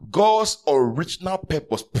blueprints, God's original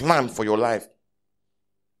purpose, plan for your life,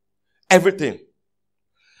 everything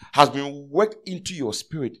has been worked into your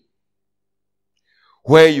spirit.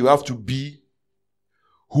 Where you have to be,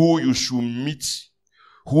 who you should meet,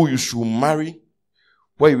 who you should marry,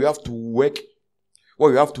 where you have to work,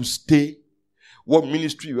 where you have to stay, what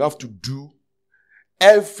ministry you have to do.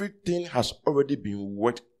 Everything has already been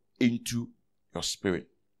worked into your spirit.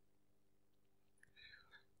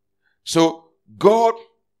 So God,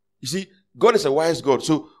 you see, God is a wise God.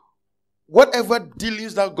 So whatever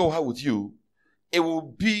dealings that God has with you, it will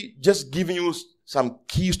be just giving you some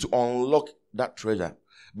keys to unlock that treasure.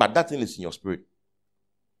 But that thing is in your spirit.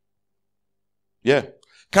 Yeah.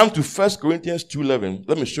 Come to 1 Corinthians 2:11.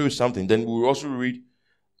 Let me show you something. Then we will also read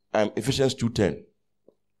Ephesians 2:10.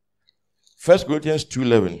 1 Corinthians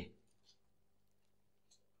 2:11.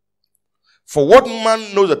 For what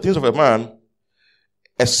man knows the things of a man,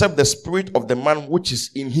 except the spirit of the man which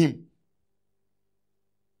is in him?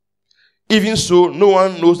 Even so, no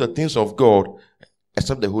one knows the things of God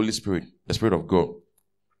except the Holy Spirit, the Spirit of God.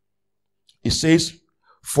 It says,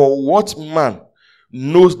 for what man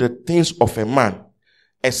knows the things of a man,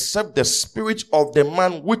 except the spirit of the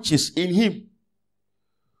man which is in him?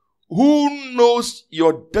 Who knows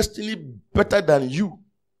your destiny better than you?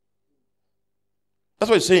 That's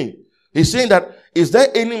what he's saying. He's saying that, is there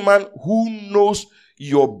any man who knows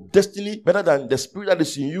your destiny better than the spirit that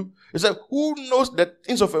is in you? He said, who knows the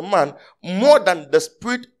things of a man more than the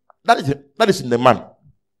spirit that is in the man?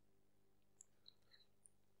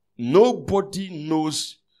 Nobody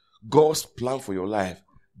knows God's plan for your life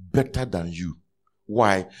better than you.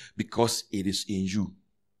 Why? Because it is in you.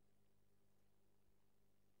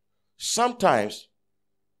 Sometimes,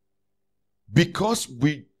 because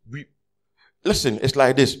we listen, it's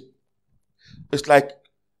like this. It's like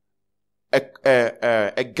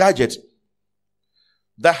a gadget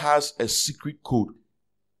that has a secret code.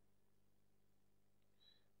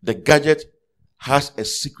 The gadget has a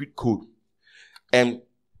secret code. And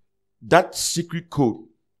that secret code,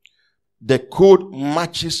 the code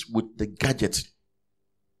matches with the gadget.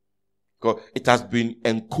 Because it has been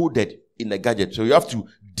encoded in the gadget. So you have to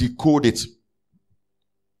decode it.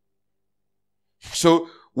 So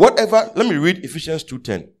whatever, let me read Ephesians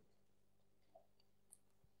 2:10.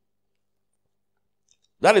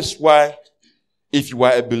 That is why, if you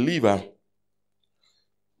are a believer,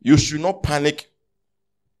 you should not panic.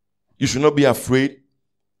 You should not be afraid.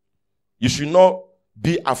 You should not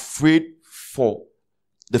be afraid for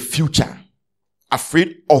the future.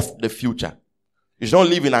 Afraid of the future. You should not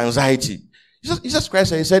live in anxiety. Jesus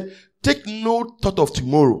Christ said, take no thought of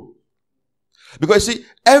tomorrow. Because you see,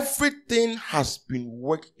 everything has been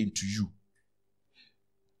worked into you.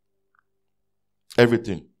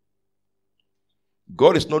 Everything.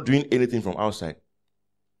 God is not doing anything from outside.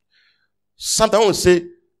 Sometimes we say,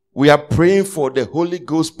 we are praying for the Holy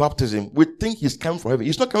Ghost baptism. We think he's coming from heaven.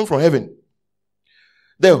 He's not coming from heaven.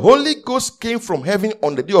 The Holy Ghost came from heaven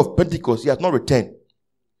on the day of Pentecost. He has not returned.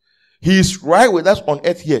 He is right with us on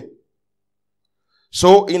earth here.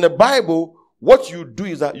 So in the Bible, what you do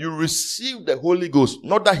is that you receive the Holy Ghost.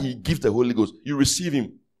 Not that he gives the Holy Ghost. You receive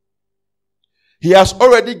him. He has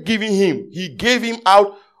already given him. He gave him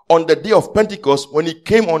out on the day of Pentecost when he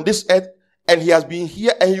came on this earth, and he has been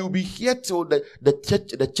here, and he will be here till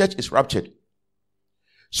the church is raptured.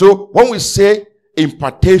 So when we say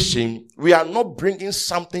impartation, we are not bringing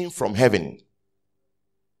something from heaven.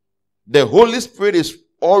 The Holy Spirit is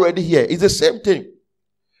already here. It's the same thing.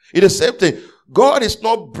 It's the same thing. God is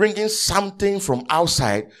not bringing something from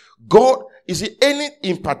outside. God, you see, any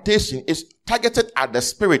impartation is targeted at the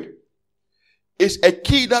spirit. It's a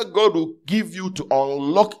key that God will give you to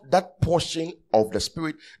unlock that portion of the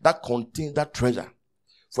spirit that contains that treasure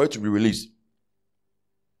for it to be released.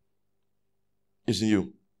 It's in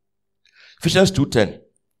you. Ephesians 2:10.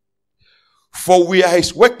 For we are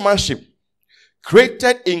his workmanship,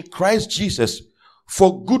 created in Christ Jesus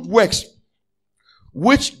for good works,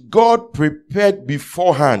 which God prepared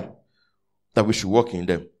beforehand that we should walk in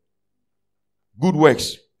them. Good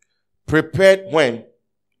works. Prepared when?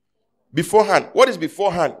 Beforehand. What is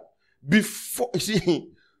beforehand? Before, you see,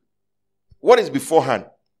 what is beforehand?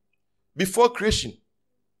 Before creation.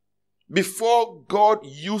 Before God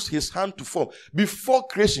used his hand to form. Before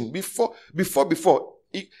creation. Before.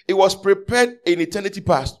 It was prepared in eternity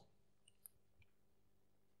past.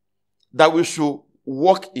 That we should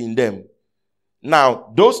walk in them.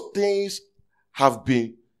 Now, those things have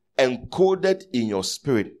been encoded in your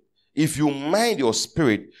spirit. If you mind your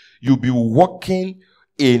spirit, you'll be walking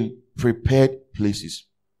in prepared places.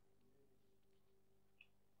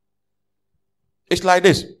 It's like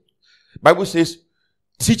this. Bible says,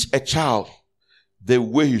 teach a child the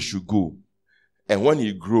way he should go, and when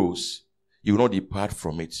he grows, he will not depart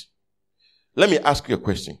from it. Let me ask you a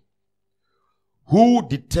question. Who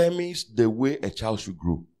determines the way a child should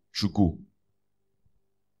go?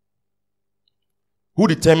 Who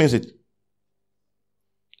determines it?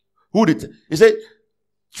 He said,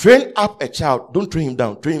 train up a child. Don't train him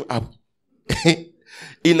down. Train him up.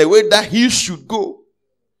 In a way that he should go.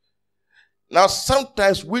 Now,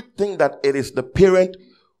 sometimes we think that it is the parent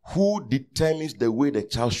who determines the way the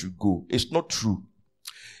child should go. It's not true.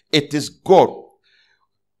 It is God.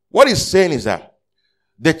 What he's saying is that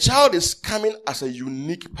the child is coming as a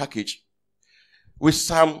unique package with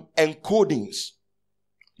some encodings.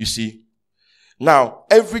 You see? Now,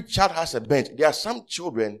 every child has a bent. There are some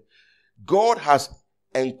children God has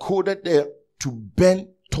encoded there to bend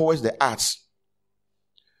towards the arts.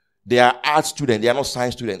 They are art students. They are not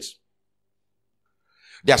science students.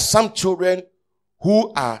 There are some children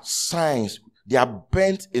who are science. Their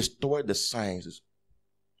bent is toward the sciences.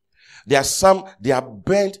 There are some, their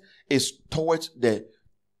bent is towards the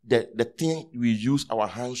thing we use our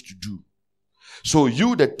hands to do. So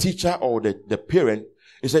you, the teacher or the parent,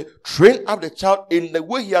 you say, train up the child in the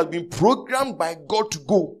way he has been programmed by God to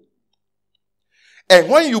go. And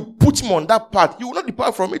when you put him on that path, he will not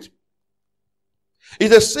depart from it.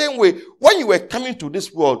 It's the same way, when you were coming to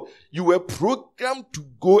this world, you were programmed to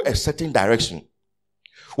go a certain direction.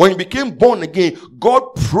 When you became born again,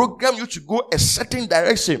 God programmed you to go a certain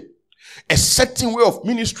direction, a certain way of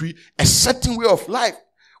ministry, a certain way of life.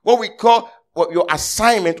 What we call your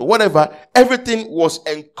assignment or whatever, everything was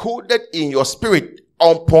encoded in your spirit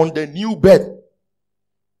upon the new birth.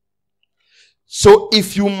 So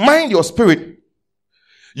if you mind your spirit,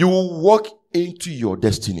 you will walk into your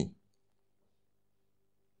destiny.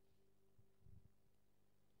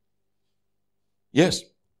 Yes.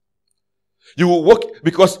 You will walk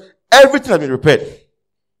because everything has been prepared.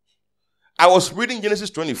 I was reading Genesis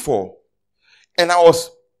 24 and I was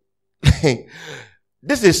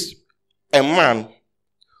this is a man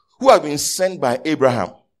who had been sent by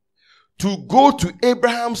Abraham to go to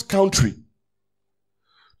Abraham's country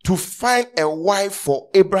to find a wife for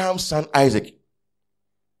Abraham's son Isaac.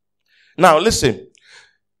 Now listen,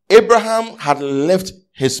 Abraham had left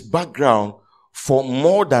his background for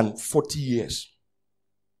more than 40 years.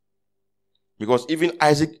 Because even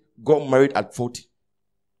Isaac got married at 40.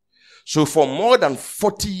 So for more than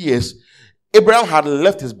 40 years, Abraham had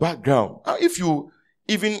left his background. Now if you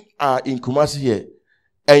even are in Kumasi here,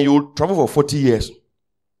 and you travel for 40 years,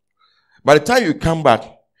 by the time you come back,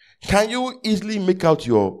 can you easily make out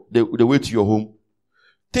the way to your home?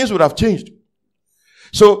 Things would have changed.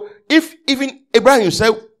 So if even Abraham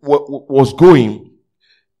himself was going,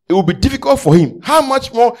 it would be difficult for him. How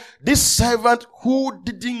much more this servant who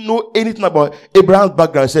didn't know anything about Abraham's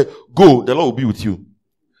background said, go, the Lord will be with you.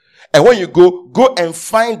 And when you go and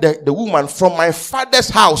find the woman from my father's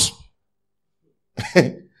house.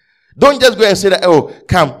 Don't just go and say that, oh,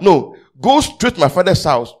 come. No, go straight to my father's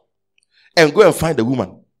house and go and find the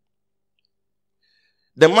woman.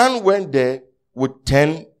 The man went there with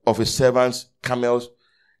 10 of his servants, camels.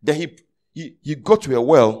 Then he got to a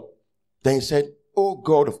well. Then he said, oh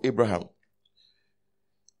God of Abraham,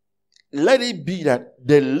 let it be that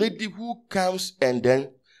the lady who comes and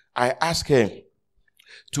then I ask her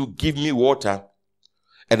to give me water,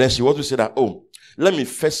 and then she wants to say that, oh, let me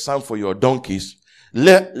fetch some for your donkeys.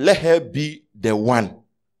 Let her be the one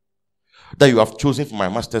that you have chosen for my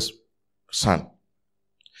master's son.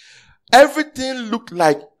 everything looked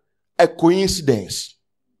like a coincidence.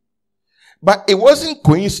 But it wasn't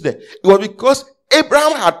coincidence. It was because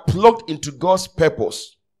Abraham had plugged into God's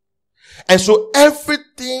purpose. And so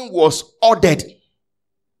everything was ordered.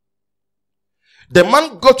 The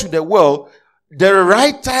man got to the well. The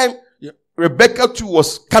right time, Rebecca too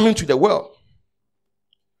was coming to the well.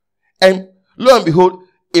 And lo and behold,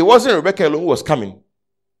 it wasn't Rebecca alone who was coming.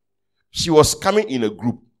 She was coming in a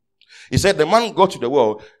group. He said the man got to the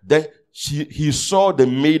well. Then he saw the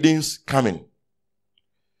maidens coming.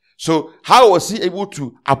 So how was he able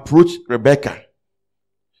to approach Rebecca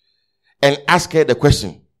and ask her the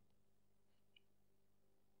question?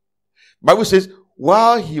 Bible says,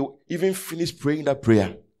 while he even finished praying that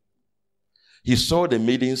prayer, he saw the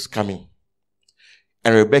maidens coming.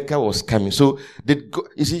 And Rebecca was coming. So,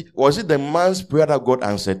 was it the man's prayer that God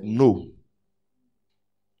answered? No.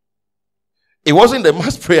 It wasn't the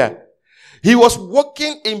man's prayer. He was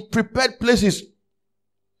walking in prepared places.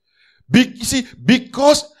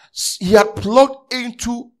 Because he had plugged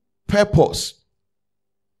into purpose.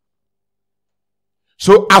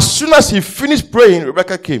 So, as soon as he finished praying,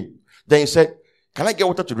 Rebecca came. Then he said, can I get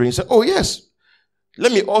water to drink? He said, oh yes.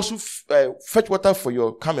 Let me also fetch water for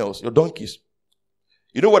your camels, your donkeys.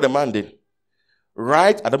 You know what the man did?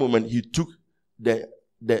 Right at that moment, he took the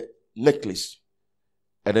necklace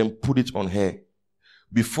and then put it on her.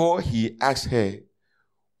 Before he asked her,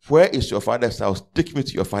 where is your father's house? Take me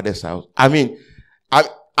to your father's house. I mean,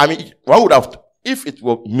 one would have, if it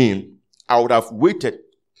were me, I would have waited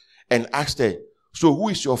and asked her, so who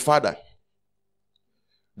is your father?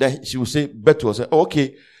 Then she would say, Bethuel. Say, oh,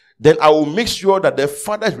 okay. Then I will make sure that the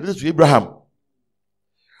father is related to Abraham.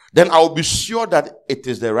 Then I will be sure that it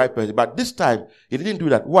is the right person. But this time, he didn't do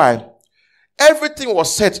that. Why? Everything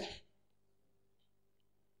was set.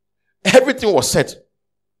 Everything was set.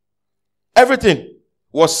 Everything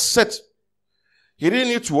was set. He didn't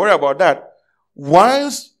need to worry about that.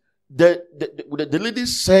 Once the lady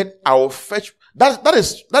said, I will fetch. That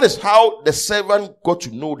is how the servant got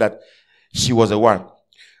to know that she was the one.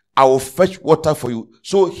 I will fetch water for you.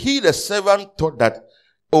 So the servant, thought that,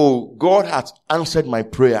 oh, God has answered my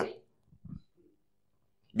prayer.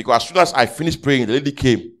 Because as soon as I finished praying, the lady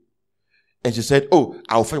came. And she said, oh,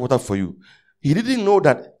 I will fetch water for you. He didn't know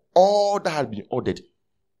that all that had been ordered.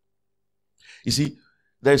 You see,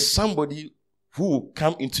 there is somebody who will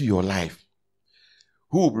come into your life,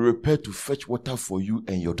 who will be prepared to fetch water for you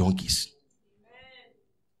and your donkeys.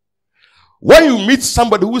 When you meet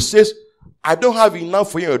somebody who says, I don't have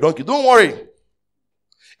enough for you and your donkey, don't worry.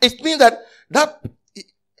 It means that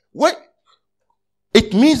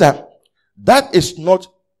is not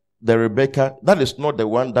the Rebecca, that is not the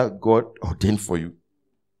one that God ordained for you.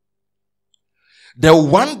 The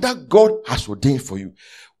one that God has ordained for you.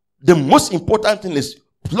 The most important thing is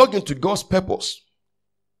plug into God's purpose.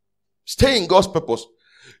 Stay in God's purpose.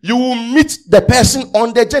 You will meet the person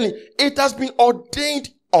on the journey. It has been ordained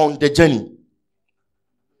on the journey.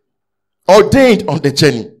 Ordained on the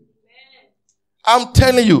journey. I'm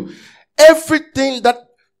telling you, everything that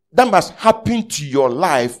must happen to your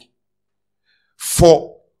life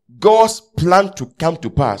for God's plan to come to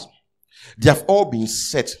pass, they have all been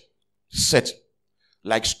set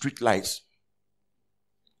like street lights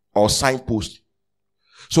or signposts.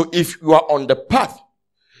 So if you are on the path,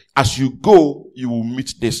 as you go, you will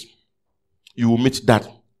meet this. You will meet that.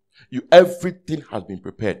 Everything has been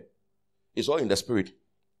prepared. It's all in the spirit.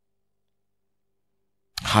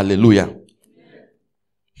 Hallelujah. Amen.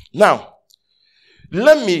 Now,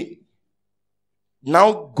 let me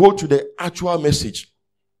now go to the actual message.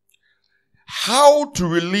 How to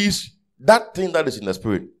release that thing that is in the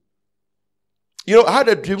spirit. You know, I had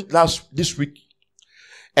a dream this week.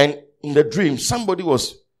 And in the dream, somebody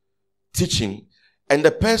was teaching. And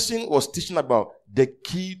the person was teaching about the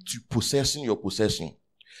key to possessing your possession.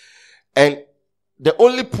 And the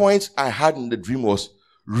only point I had in the dream was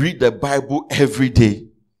read the Bible every day.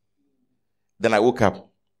 Then I woke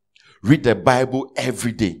up. Read the Bible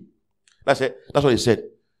every day. That's it. That's what he said.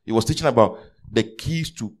 He was teaching about the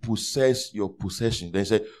keys to possess your possession. Then he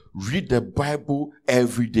said, read the Bible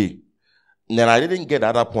every day. And then I didn't get the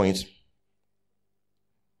other point.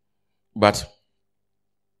 But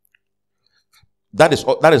that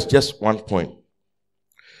is just one point.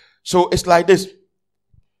 So it's like this.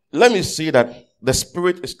 Let me say that the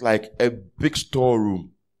spirit is like a big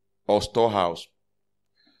storeroom or storehouse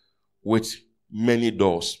with many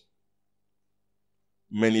doors.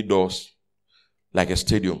 Many doors. Like a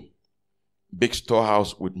stadium. Big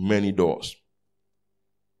storehouse with many doors.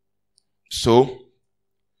 So,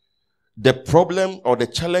 the problem or the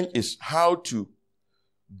challenge is how to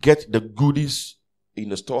get the goodies in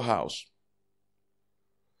the storehouse.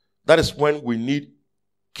 That is when we need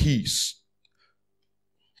keys.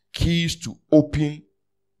 Keys to open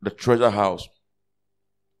the treasure house.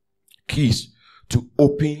 Keys to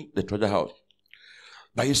open the treasure house.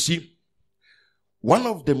 But you see, one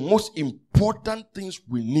of the most important things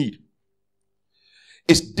we need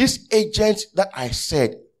is this agent that I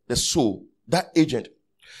said, the soul, that agent.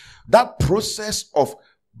 That process of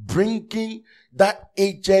bringing that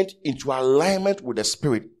agent into alignment with the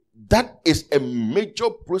spirit. That is a major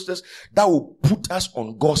process that will put us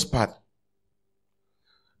on God's path.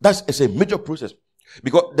 That is a major process.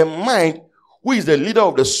 Because the mind, who is the leader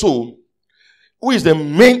of the soul, who is the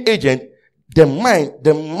main agent, the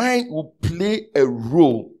mind will play a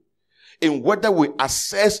role in whether we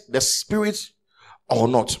assess the spirit or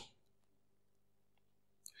not.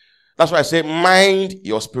 That's why I say mind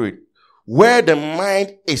your spirit. Where the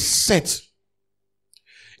mind is set.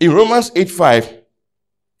 In Romans 8:5,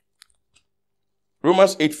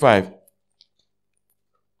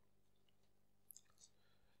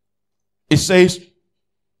 it says,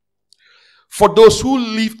 for those who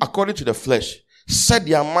live according to the flesh, set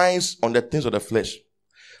their minds on the things of the flesh.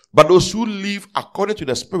 But those who live according to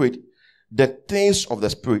the spirit, the things of the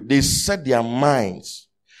spirit, they set their minds.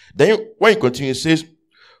 Then when you continue, it says,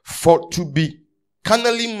 for to be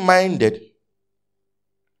carnally minded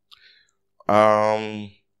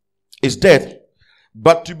is death,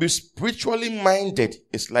 but to be spiritually minded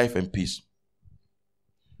is life and peace.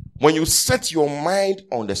 When you set your mind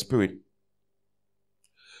on the spirit,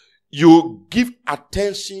 you give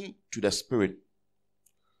attention to the spirit.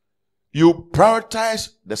 You prioritize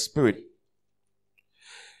the spirit.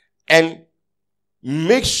 And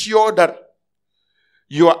make sure that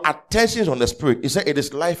your attention is on the spirit. It said it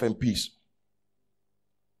is life and peace.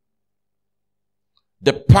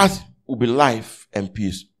 The path will be life and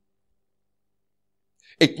peace.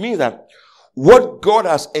 It means that what God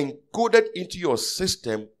has encoded into your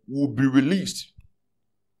system will be released.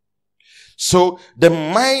 So the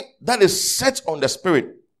mind that is set on the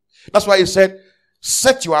spirit, that's why he said,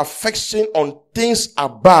 set your affection on things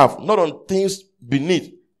above, not on things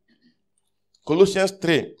beneath. Colossians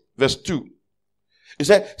 3, verse 2. He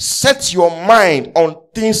said, set your mind on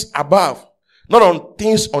things above, not on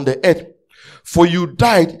things on the earth. For you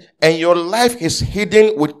died, and your life is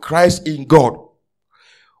hidden with Christ in God.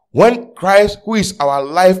 When Christ, who is our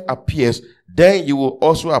life, appears, then you will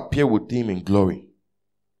also appear with him in glory.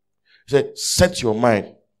 He said, set your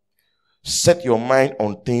mind. Set your mind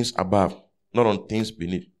on things above, not on things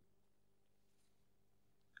beneath.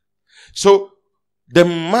 So, the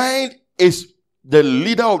mind is the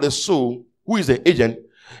leader of the soul, who is the agent,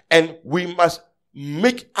 and we must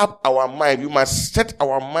make up our mind. We must set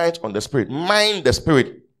our mind on the spirit. Mind the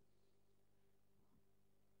spirit.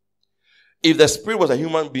 If the spirit was a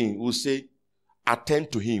human being, we would say,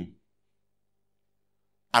 attend to him.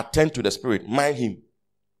 Attend to the spirit. Mind him.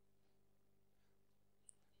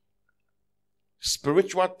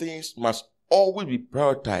 Spiritual things must always be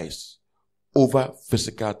prioritized over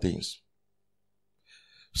physical things.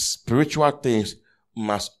 Spiritual things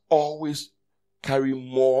must always carry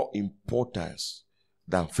more importance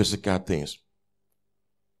than physical things.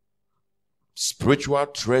 Spiritual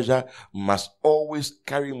treasure must always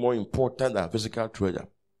carry more importance than physical treasure.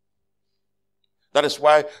 That is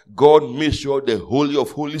why God made sure the Holy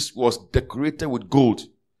of Holies was decorated with gold.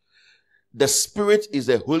 The spirit is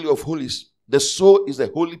the Holy of Holies. The soul is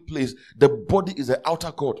the holy place. The body is the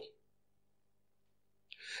outer court.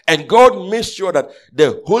 And God made sure that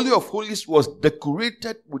the Holy of Holies was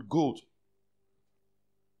decorated with gold.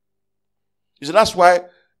 You see, that's why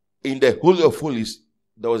in the Holy of Holies,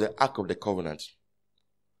 there was the Ark of the Covenant.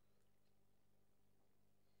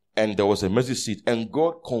 And there was a mercy seat. And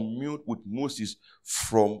God communed with Moses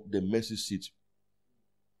from the mercy seat.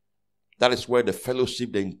 That is where the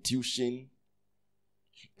fellowship, the intuition,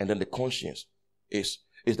 and then the conscience is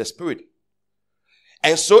the spirit.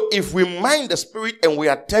 And so if we mind the spirit and we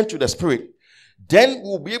attend to the spirit, then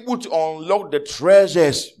we'll be able to unlock the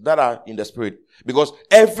treasures that are in the spirit. Because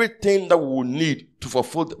everything that we will need to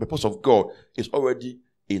fulfill the purpose of God is already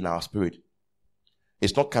in our spirit.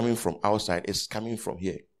 It's not coming from outside, it's coming from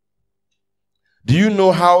here. Do you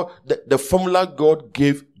know how the formula God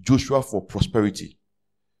gave Joshua for prosperity?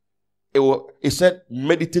 It said,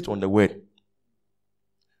 meditate on the word.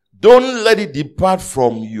 Don't let it depart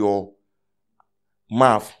from your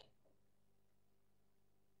mouth.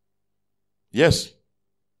 Yes.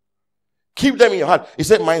 Keep them in your heart. He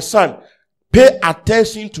said, my son, pay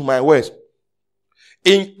attention to my words.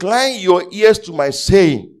 Incline your ears to my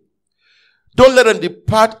saying. Don't let them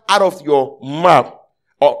depart out of your mouth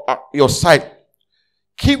or your sight.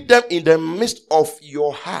 Keep them in the midst of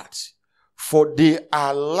your heart, for they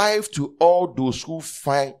are life to all those who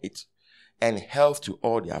find it, and health to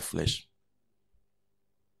all their flesh.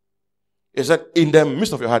 It said, in the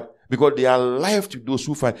midst of your heart, because they are life to those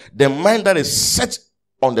who find. The mind that is set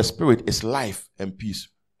on the Spirit is life and peace.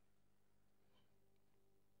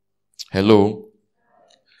 Hello?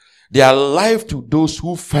 They are life to those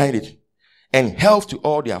who find it, and health to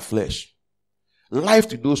all their flesh. Life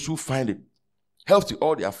to those who find it, health to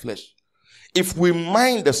all their flesh. If we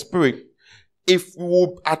mind the Spirit, if we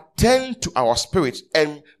will attend to our spirit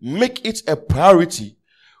and make it a priority,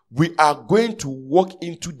 we are going to walk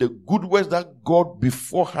into the good works that God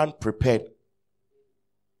beforehand prepared.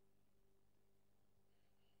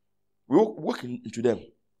 We will walk into them.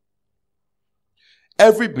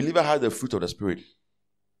 Every believer has the fruit of the Spirit.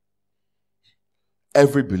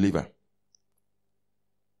 Every believer.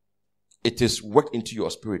 It is worked into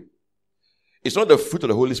your spirit. It's not the fruit of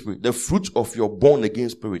the Holy Spirit, the fruit of your born again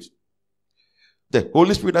spirit. The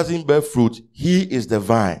Holy Spirit doesn't bear fruit. He is the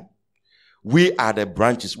vine. We are the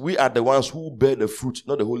branches. We are the ones who bear the fruit,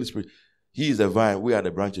 not the Holy Spirit. He is the vine. We are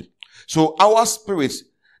the branches. So our spirits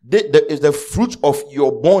is the fruit of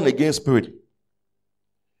your born again spirit.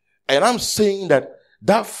 And I'm saying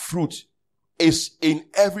that fruit is in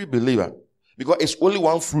every believer, because it's only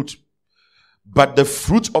one fruit. But the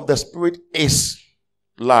fruit of the Spirit is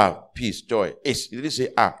love, peace, joy. It didn't say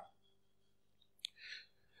ah.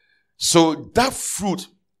 So that fruit,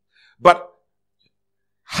 but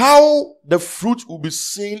how the fruit will be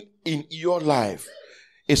seen in your life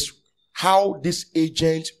is how this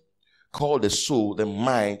agent called the soul, the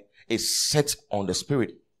mind, is set on the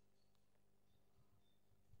Spirit.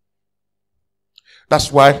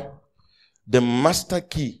 That's why the master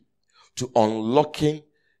key to unlocking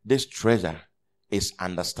this treasure is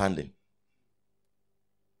understanding.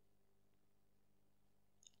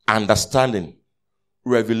 Understanding,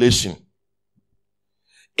 revelation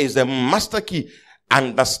is the master key.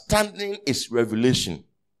 Understanding is revelation.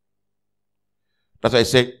 That's why I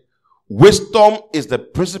said wisdom is the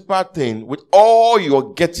principal thing. With all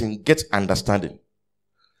you're getting, get understanding.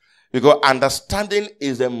 Because understanding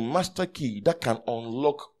is the master key that can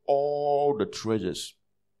unlock all the treasures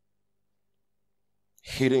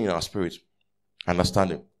hidden in our spirit.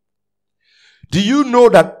 Understanding. Do you know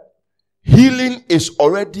that healing is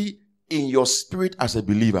already in your spirit as a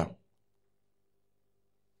believer?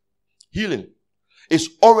 Healing is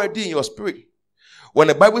already in your spirit. When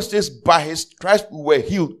the Bible says, by his stripes we were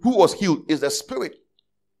healed, who was healed is the Spirit.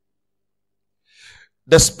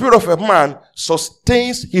 The spirit of a man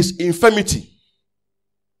sustains his infirmity.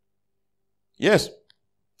 Yes.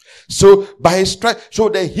 So by his stripes, so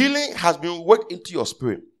the healing has been worked into your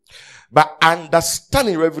spirit. But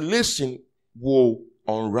understanding, revelation will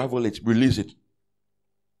unravel it, release it.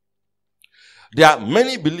 There are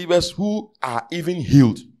many believers who are even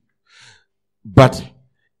healed, but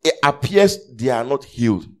it appears they are not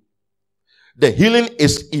healed. The healing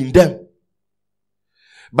is in them,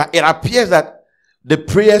 but it appears that the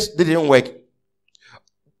prayers didn't work.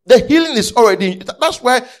 The healing is already, that's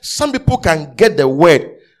why some people can get the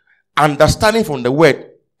word, understanding from the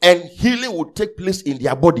word, and healing will take place in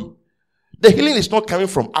their body. The healing is not coming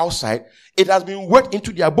from outside. It has been worked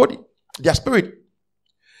into their body, their spirit.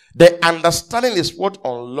 The understanding is what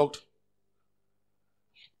unlocked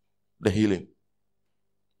the healing.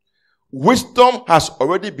 Wisdom has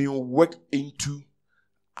already been worked into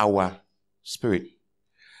our spirit.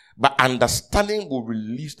 But understanding will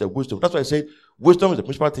release the wisdom. That's why I say wisdom is the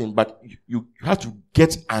principal thing, but you have to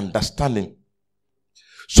get understanding.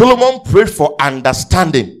 Solomon prayed for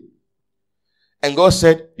understanding. And God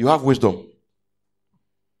said, you have wisdom.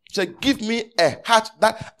 He said, give me a heart,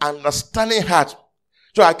 that understanding heart,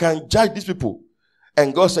 so I can judge these people.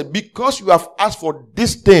 And God said, because you have asked for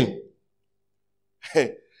this thing,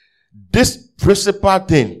 this principal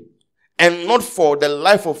thing, and not for the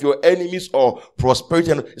life of your enemies or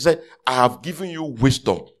prosperity. He said, I have given you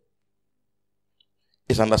wisdom.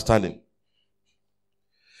 It's understanding.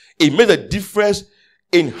 It made a difference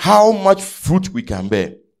in how much fruit we can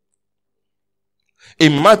bear.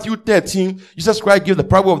 In Matthew 13, Jesus Christ gave the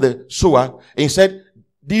parable of the sower, and he said,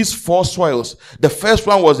 these four soils. The first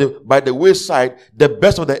one was by the wayside. The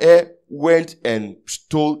best of the air went and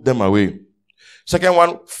stole them away. Second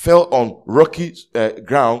one fell on rocky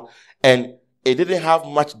ground, and it didn't have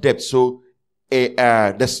much depth. So when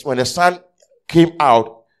the sun came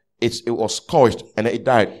out, it was scorched and it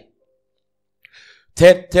died.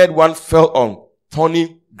 Third one fell on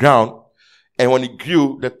thorny ground, and when it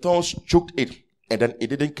grew, the thorns choked it, and then it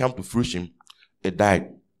didn't come to fruition. It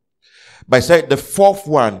died. But I said the fourth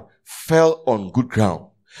one fell on good ground.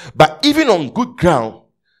 But even on good ground,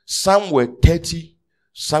 some were 30,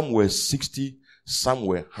 some were 60, some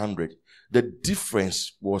were 100. The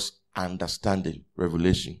difference was understanding,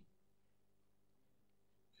 revelation.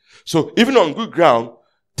 So even on good ground,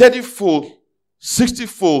 30-fold,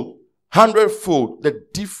 60-fold, 100-fold, the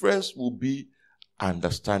difference will be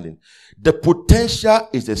understanding. The potential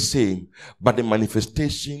is the same, but the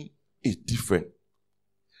manifestation is different.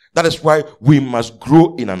 That is why we must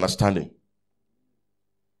grow in understanding.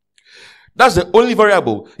 That's the only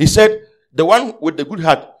variable. He said, the one with the good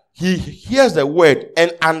heart, he hears the word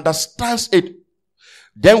and understands it.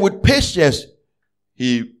 Then with patience,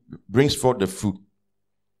 he brings forth the fruit.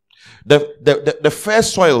 The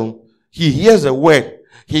first soil, he hears the word,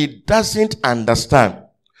 he doesn't understand.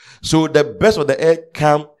 So the birds of the air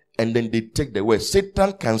come and then they take the word.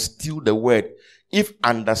 Satan can steal the word if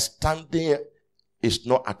understanding is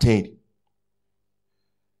not attained.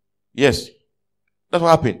 Yes, that's what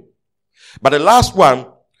happened. But the last one,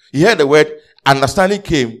 he heard the word, understanding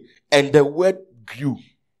came, and the word grew.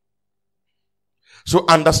 So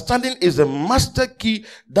understanding is the master key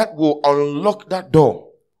that will unlock that door.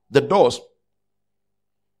 The doors.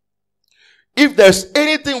 If there's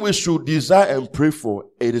anything we should desire and pray for,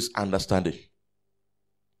 it is understanding.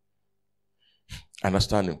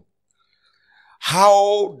 Understanding.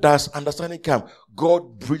 How does understanding come?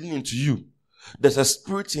 God breathing into you. There's a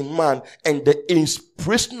spirit in man, and the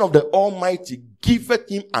inspiration of the Almighty giveth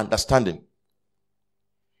him understanding.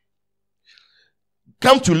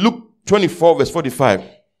 Come to Luke 24 verse 45.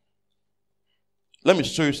 Let me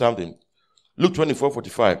show you something. Luke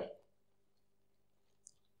 24:45.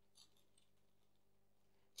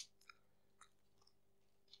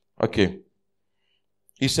 Okay.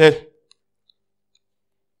 He said,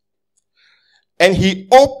 and he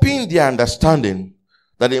opened their understanding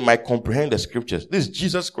that they might comprehend the scriptures. This is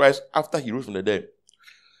Jesus Christ after he rose from the dead.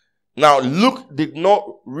 Now, Luke did not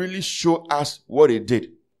really show us what he did.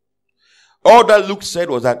 All that Luke said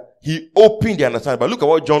was that he opened the understanding. But look at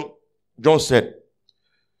what John said.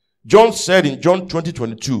 John said in John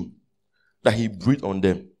 20:22 that he breathed on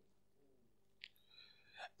them.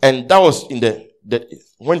 And that was in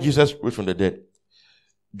when Jesus rose from the dead.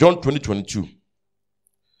 John 20:22.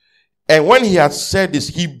 And when he had said this,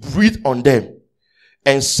 he breathed on them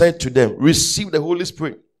and said to them, receive the Holy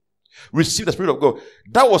Spirit. Receive the Spirit of God.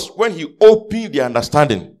 That was when he opened the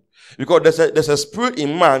understanding. Because there's a spirit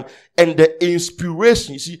in man, and the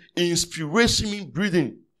inspiration, you see, inspiration means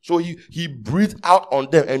breathing. So he breathed out on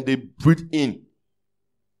them and they breathed in.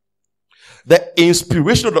 The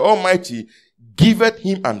inspiration of the Almighty giveth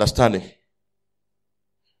him understanding.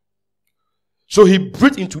 So he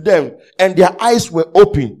breathed into them and their eyes were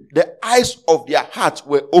open. The eyes of their hearts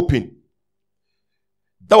were open.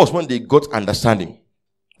 That was when they got understanding.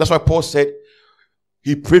 That's why Paul said,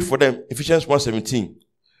 he prayed for them, Ep26, 1:17,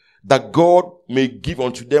 that God may give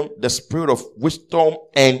unto them the spirit of wisdom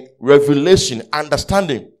and revelation,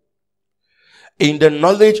 understanding, in the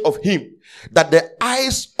knowledge of him, that the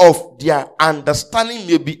eyes of their understanding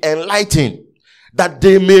may be enlightened, that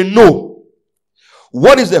they may know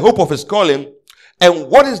what is the hope of his calling and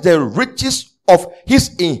what is the riches of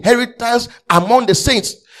his inheritance among the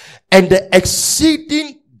saints, and the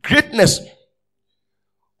exceeding greatness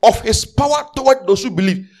of his power toward those who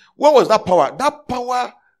believe. What was that power? That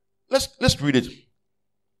power, let's read it.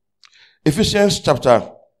 Ephesians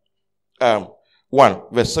chapter 1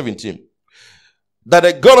 verse 17. That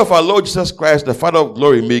the God of our Lord Jesus Christ, the Father of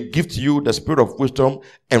glory, may give to you the spirit of wisdom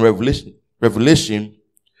and revelation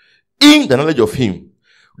in the knowledge of him,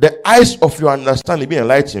 the eyes of your understanding be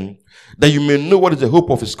enlightened, that you may know what is the hope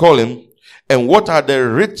of his calling, and what are the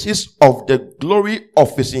riches of the glory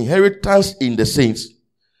of his inheritance in the saints.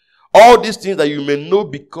 All these things that you may know,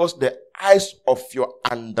 because the eyes of your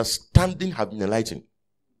understanding have been enlightened.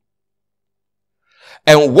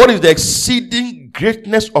 And what is the exceeding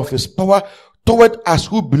greatness of his power toward us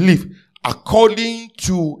who believe, according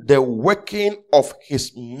to the working of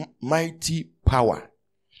his mighty power.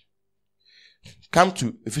 Come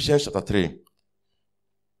to Ephesians chapter 3.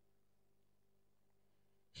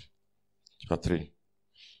 Chapter 3.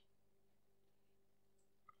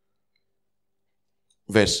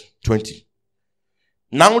 Verse 20.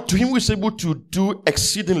 Now to him who is able to do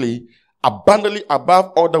exceedingly abundantly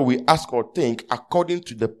above all that we ask or think, according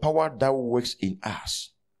to the power that works in us.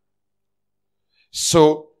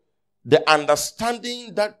 So the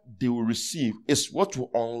understanding that they will receive is what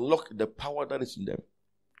will unlock the power that is in them.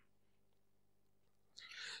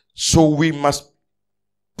 So we must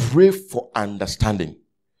pray for understanding.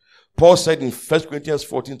 Paul said in 1 Corinthians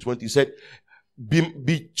 14:20, he said,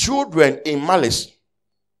 be children in malice,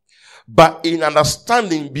 but in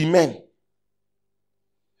understanding be men.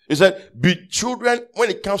 He said, be children when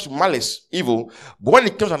it comes to malice, evil, but when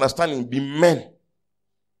it comes to understanding, be men.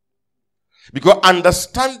 Because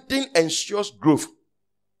understanding ensures growth.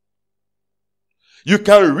 You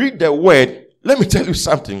can read the word. Let me tell you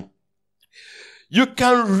something. You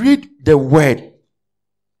can read the word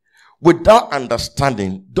without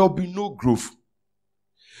understanding. There'll be no growth.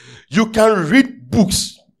 You can read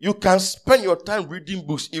books. You can spend your time reading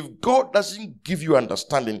books. If God doesn't give you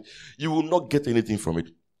understanding, you will not get anything from it.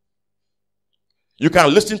 You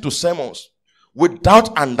can listen to sermons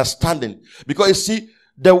without understanding. Because you see,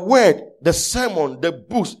 the word, the sermon, the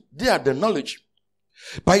books, they are the knowledge.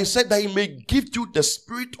 But he said that he may give you the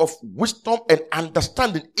spirit of wisdom and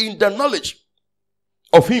understanding in the knowledge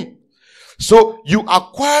of him. So you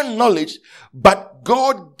acquire knowledge, but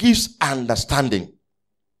God gives understanding.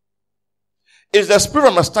 It's the spirit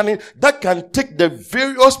of understanding that can take the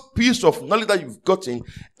various pieces of knowledge that you've gotten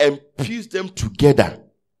and piece them together.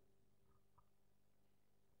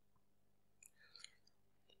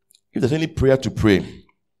 If there's any prayer to pray,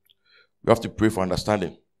 we have to pray for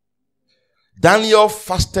understanding. Daniel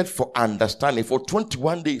fasted for understanding for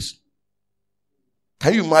 21 days.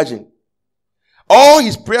 Can you imagine? All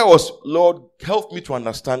his prayer was, Lord, help me to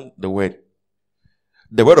understand the word.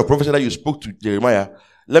 The word of prophecy that you spoke to Jeremiah,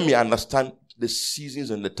 let me understand the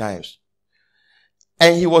seasons and the times.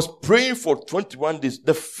 And he was praying for 21 days.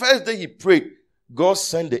 The first day he prayed, God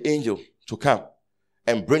sent the angel to come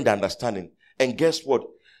and bring the understanding. And guess what?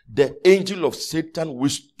 The angel of Satan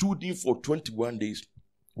withstood him for 21 days.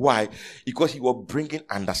 Why? Because he was bringing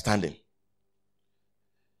understanding.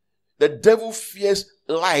 The devil fears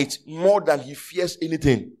light more than he fears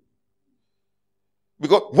anything.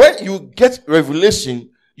 Because when you get revelation,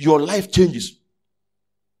 your life changes.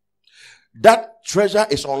 That treasure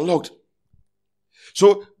is unlocked.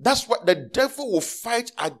 So that's why the devil will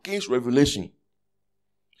fight against revelation.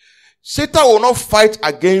 Satan will not fight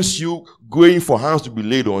against you going for hands to be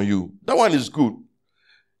laid on you. That one is good.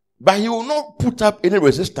 But he will not put up any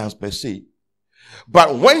resistance per se.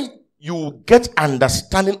 But when you get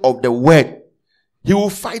understanding of the word, he will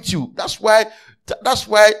fight you. That's why,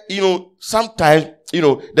 sometimes,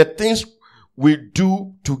 the things we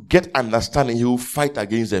do to get understanding, he will fight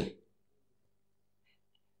against them.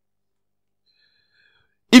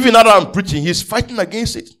 Even now that I'm preaching, he's fighting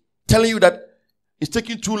against it. Telling you that it's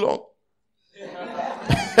taking too long.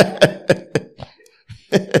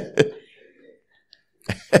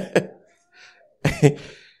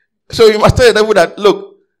 So you must tell the devil that,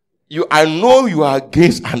 look, I know you are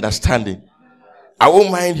against understanding. I won't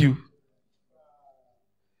mind you.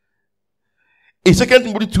 In 2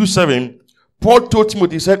 Timothy 2:7, Paul told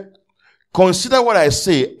Timothy, he said, consider what I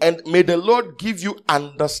say, and may the Lord give you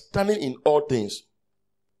understanding in all things.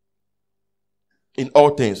 In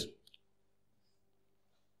all things.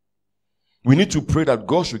 We need to pray that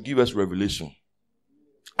God should give us revelation.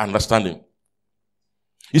 Understanding.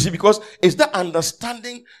 You see, because it's that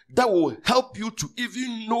understanding that will help you to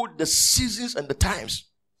even know the seasons and the times.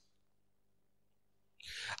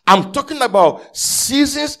 I'm talking about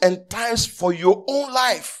seasons and times for your own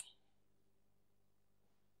life.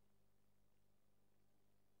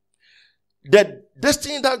 The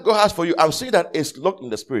destiny that God has for you, I'm saying that it's locked in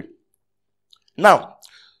the spirit. Now,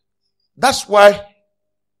 that's why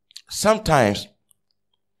sometimes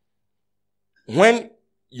when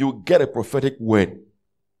you get a prophetic word,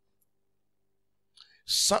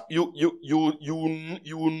 you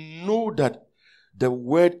know that the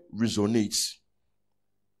word resonates.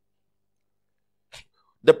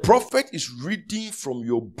 The prophet is reading from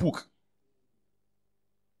your book.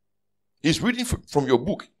 He's reading from your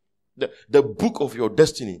book. The book of your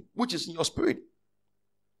destiny, which is in your spirit.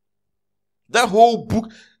 That whole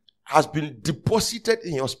book has been deposited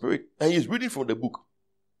in your spirit, and he's reading from the book.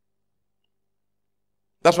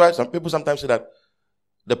 That's why some people sometimes say that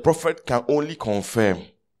the prophet can only confirm.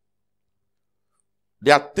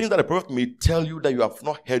 There are things that the prophet may tell you that you have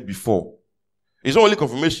not heard before. It's not only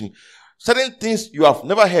confirmation. Certain things you have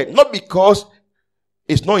never heard, not because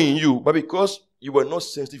it's not in you, but because you were not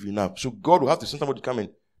sensitive enough. So God will have to send somebody to come and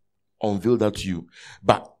unveil that to you.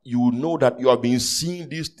 But you will know that you have been seeing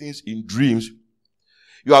these things in dreams.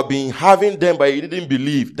 You have been having them, but you didn't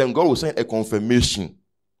believe. Then God will send a confirmation.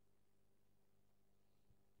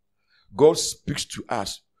 God speaks to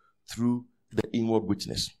us through the inward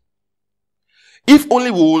witness. If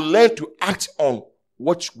only we will learn to act on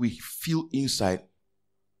what we feel inside.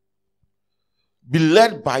 Be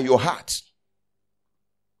led by your heart.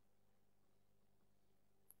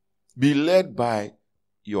 Be led by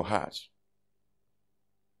your heart.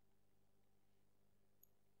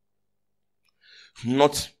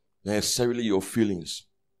 not necessarily your feelings.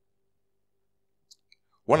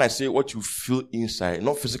 When I say what you feel inside,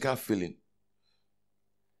 not physical feeling,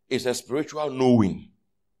 it's a spiritual knowing.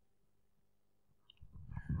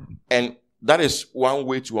 And that is one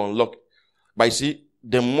way to unlock. But you see,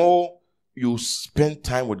 the more you spend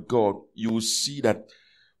time with God, you will see that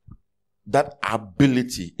that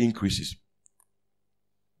ability increases.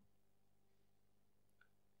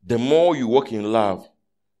 The more you walk in love,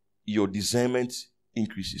 your discernment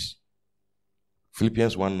increases.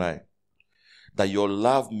 Philippians 1:9. That your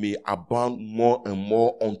love may abound more and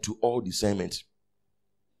more unto all discernment.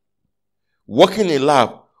 Walking in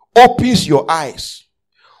love opens your eyes.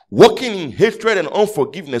 Walking in hatred and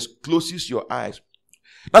unforgiveness closes your eyes.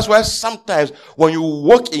 That's why sometimes when you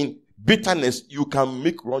walk in bitterness, you can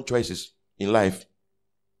make wrong choices in life.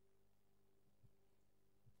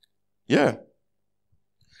 Yeah.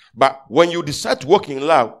 But when you decide to walk in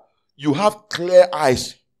love, you have clear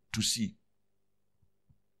eyes to see.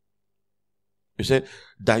 He said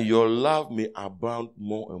that your love may abound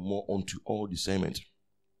more and more unto all discernment.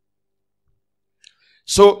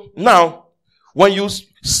 So now, when you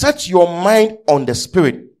set your mind on the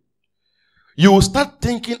Spirit, you will start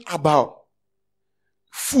thinking about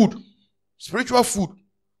food, spiritual food.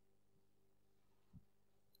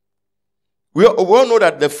 We all know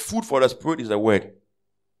that the food for the Spirit is the Word.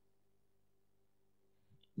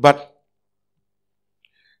 But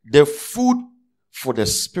the food for the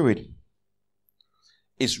Spirit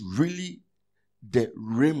is really the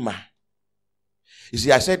rhema. You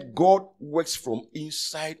see, I said God works from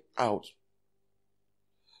inside out.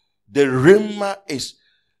 The rhema is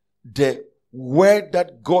the word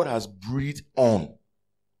that God has breathed on,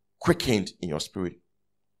 quickened in your spirit.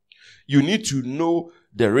 You need to know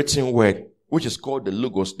the written word, which is called the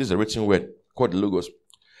Logos. This is a written word called the Logos.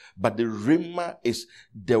 But the rhema is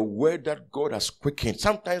the word that God has quickened.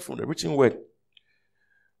 Sometimes from the written word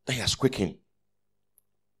that He has quickened.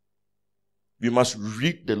 You must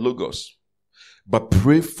read the Logos, but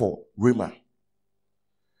pray for rhema.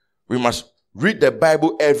 We must read the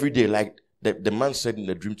Bible every day, like the man said in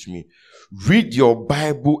the dream to me. Read your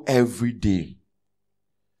Bible every day.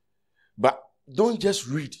 But don't just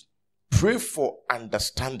read. Pray for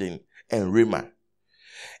understanding and rhema.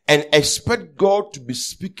 And expect God to be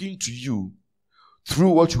speaking to you through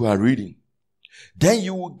what you are reading. Then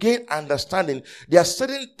you will gain understanding. There are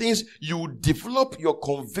certain things you will develop your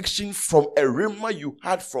conviction from a rhema you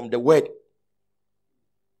had from the word.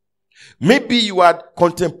 Maybe you are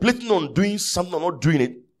contemplating on doing something or not doing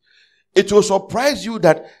it. It will surprise you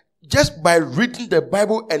that just by reading the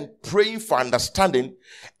Bible and praying for understanding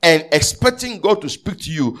and expecting God to speak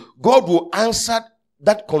to you, God will answer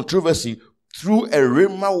that controversy through a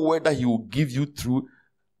rhema word that He will give you through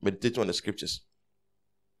meditating on the scriptures.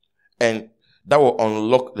 And that will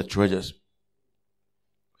unlock the treasures.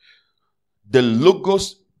 The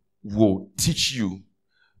Logos will teach you,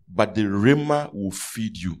 but the rhema will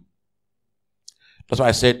feed you. That's why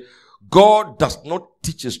I said, God does not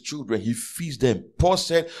teach His children, He feeds them. Paul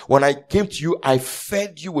said, when I came to you, I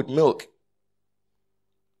fed you with milk.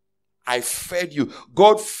 I fed you.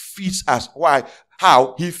 God feeds us. Why?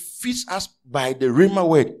 How? He feeds us by the rhema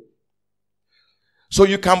word. So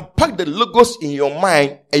you can pack the Logos in your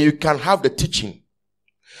mind and you can have the teaching.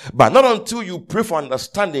 But not until you pray for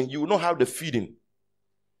understanding, you will not have the feeding.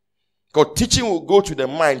 Because teaching will go to the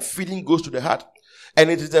mind, feeding goes to the heart. And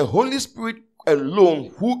it is the Holy Spirit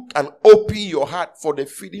alone who can open your heart for the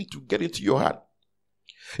feeding to get into your heart.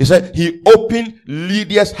 He said He opened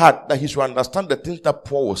Lydia's heart that he should understand the things that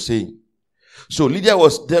Paul was saying. So Lydia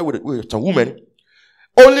was there with a woman.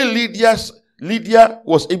 Only Lydia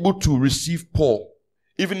was able to receive Paul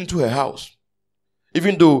even into her house,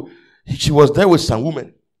 even though she was there with some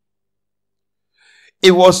woman.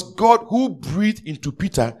 It was God who breathed into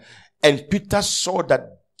Peter, and Peter saw that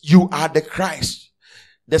you are the Christ,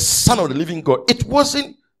 the Son of the living God. It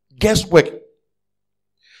wasn't guesswork.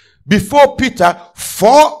 Before Peter,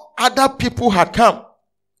 4 other people had come.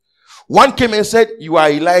 One came and said, you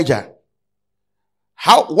are Elijah.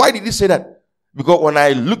 Why did he say that? Because when I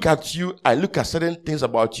look at you, I look at certain things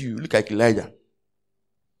about you. You look like Elijah.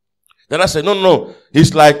 Then I said, no.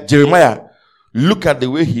 He's like Jeremiah. Look at the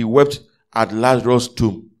way he wept at Lazarus'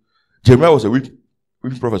 tomb. Jeremiah was a weeping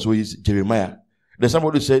prophet, so he's Jeremiah. Then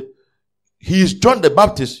somebody said, he is John the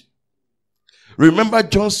Baptist. Remember,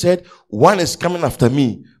 John said, one is coming after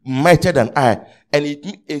me, mightier than I. And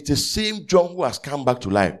it's the same John who has come back to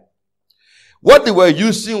life. What they were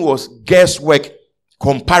using was guesswork,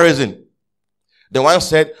 comparison. The one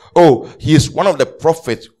said, oh, he is one of the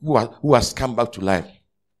prophets who has come back to life.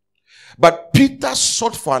 But Peter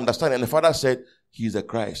sought for understanding, and the Father said, He is the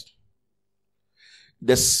Christ,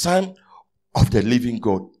 the Son of the living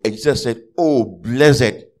God. And Jesus said, oh,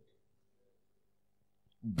 blessed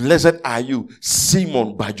are you,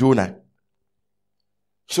 Simon Bar-Jonah.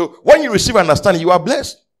 So when you receive understanding, you are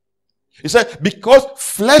blessed. He said, because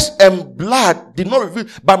flesh and blood did not reveal,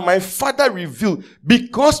 but my Father revealed.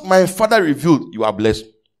 Because my Father revealed, you are blessed.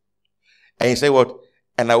 And he said what?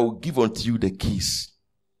 And I will give unto you the keys.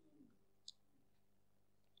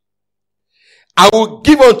 I will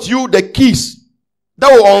give unto you the keys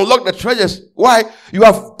that will unlock the treasures. Why? You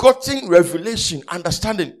have gotten revelation,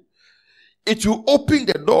 understanding. It will open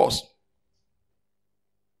the doors.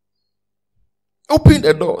 Open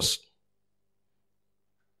the doors.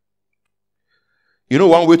 You know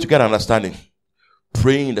one way to get understanding?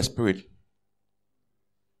 Praying in the Spirit.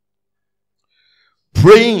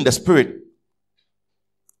 Praying in the Spirit.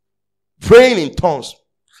 Praying in tongues.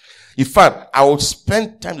 In fact, I will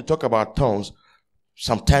spend time to talk about tongues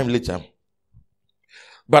sometime later.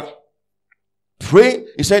 But pray,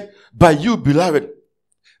 he said, by you, beloved,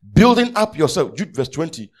 building up yourself, Jude verse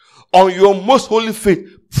 20, on your most holy faith,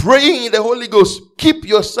 praying in the Holy Ghost, keep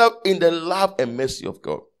yourself in the love and mercy of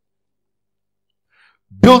God.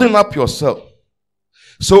 Building up yourself.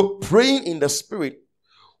 So praying in the Spirit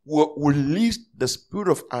will release the spirit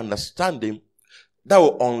of understanding that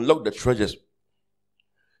will unlock the treasures.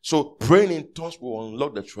 So praying in tongues will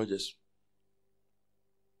unlock the treasures.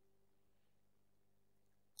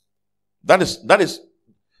 That is,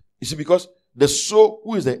 you see, because the soul,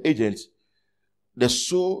 who is the agent? The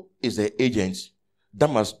soul is the agent that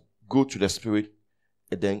must go to the Spirit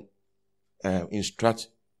and then instruct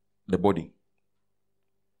the body.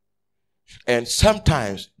 And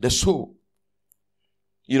sometimes the soul,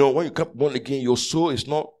 when you come born again, your soul is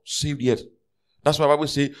not saved yet. That's why the Bible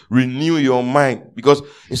says, renew your mind. Because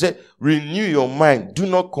it said, renew your mind. Do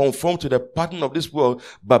not conform to the pattern of this world,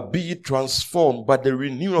 but be ye transformed by the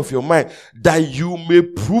renewing of your mind, that you may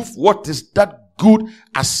prove what is that good,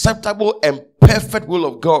 acceptable, and perfect will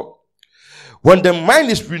of God. When the mind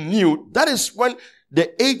is renewed, that is when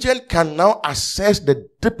the agent can now access the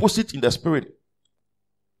deposit in the Spirit.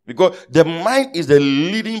 Because the mind is the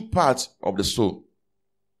leading part of the soul.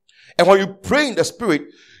 And when you pray in the Spirit,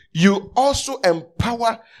 you also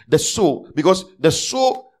empower the soul, because the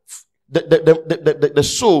soul, the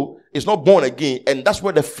soul is not born again, and that's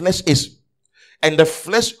where the flesh is. And the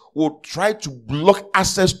flesh will try to block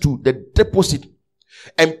access to the deposit.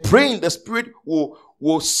 And praying in the Spirit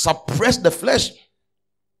will suppress the flesh.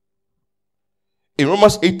 In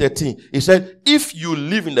Romans 8:13, it said, if you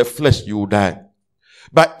live in the flesh, you will die.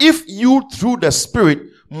 But if you through the Spirit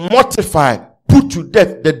mortify, put to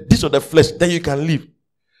death the deeds of the flesh, then you can live.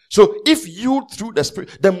 So if you through the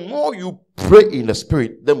Spirit, the more you pray in the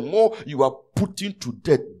Spirit, the more you are putting to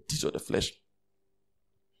death deeds of the flesh.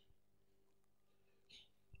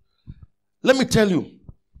 Let me tell you,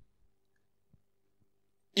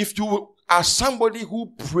 if you are somebody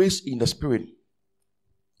who prays in the Spirit,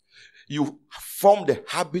 you form the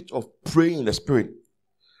habit of praying in the Spirit,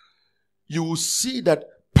 you will see that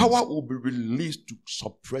power will be released to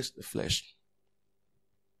suppress the flesh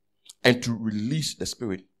and to release the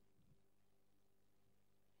Spirit.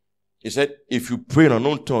 He said, if you pray in an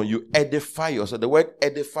unknown tongue, you edify yourself. The word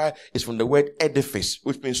edify is from the word edifice,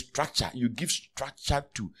 which means structure. You give structure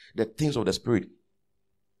to the things of the Spirit.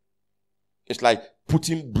 It's like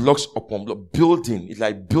putting blocks upon block, building. It's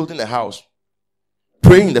like building a house.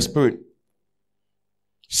 Praying in the Spirit.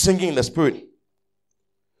 Singing in the Spirit.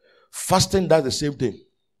 Fasting does the same thing.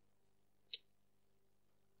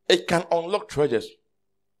 It can unlock treasures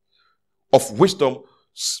of wisdom.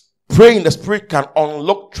 Praying in the Spirit can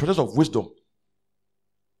unlock treasures of wisdom.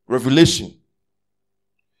 Revelation.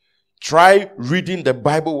 Try reading the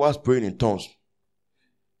Bible whilst praying in tongues.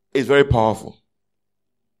 It's very powerful.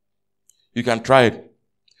 You can try it.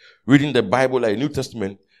 Reading the Bible like New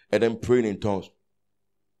Testament and then praying in tongues.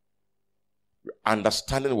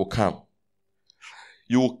 Understanding will come.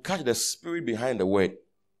 You will catch the Spirit behind the word.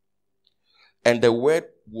 And the word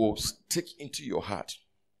will stick into your heart.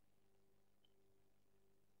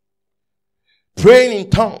 Praying in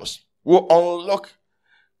tongues will unlock,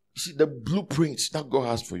 the blueprints that God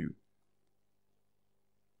has for you.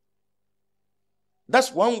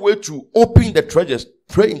 That's one way to open the treasures.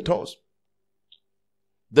 Pray in tongues.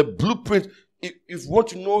 The blueprint. If you want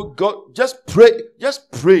to know God, just pray.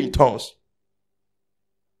 Just pray in tongues.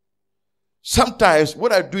 Sometimes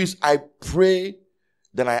what I do is I pray,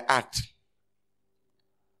 then I act.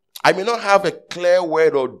 I may not have a clear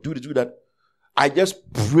word or do that. I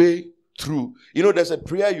just pray through. There's a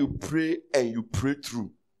prayer you pray and you pray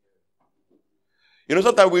through.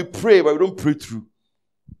 Sometimes we pray, but we don't pray through.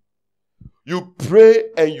 You pray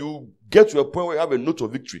and you get to a point where you have a note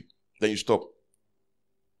of victory. Then you stop.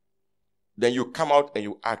 Then you come out and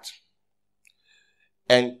you act.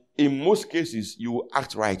 And in most cases, you will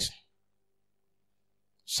act right.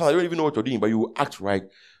 So I don't even know what you're doing, but you will act right.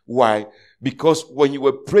 Why? Because when you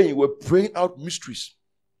were praying out mysteries.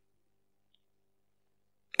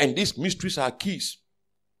 And these mysteries are keys.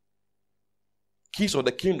 Keys of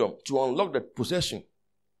the kingdom to unlock the possession,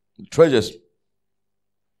 the treasures.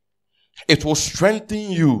 It will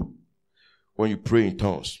strengthen you when you pray in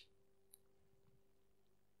tongues.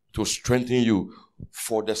 It will strengthen you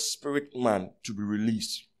for the spirit man to be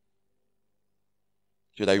released.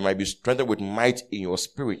 So that you might be strengthened with might in your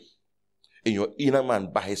spirit, in your inner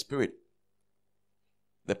man by his spirit.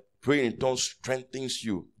 The praying in tongues strengthens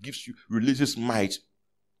you, releases might.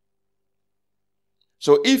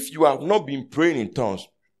 So if you have not been praying in tongues,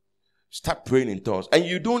 start praying in tongues. And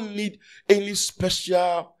you don't need any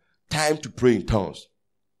special time to pray in tongues.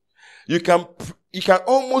 You can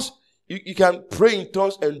pray in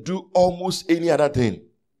tongues and do almost any other thing.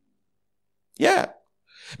 Yeah.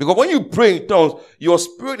 Because when you pray in tongues, your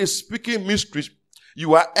spirit is speaking mysteries.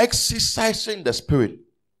 You are exercising the spirit.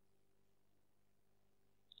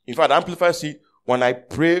 In fact, Amplify see, when I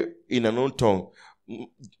pray in an unknown tongue,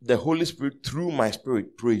 the Holy Spirit through my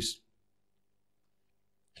spirit prays.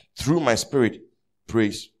 Through my spirit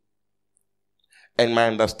prays. And my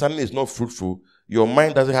understanding is not fruitful. Your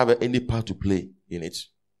mind doesn't have any part to play in it.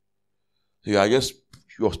 So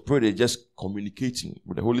your spirit is just communicating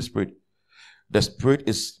with the Holy Spirit. The Spirit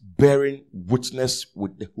is bearing witness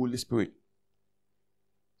with the Holy Spirit.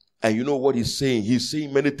 And you know what he's saying? He's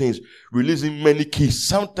saying many things, releasing many keys,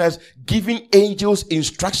 sometimes giving angels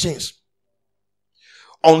instructions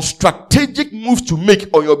on strategic moves to make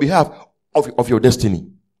on your behalf of your destiny.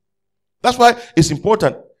 That's why it's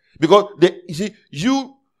important. Because the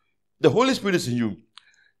Holy Spirit is in you.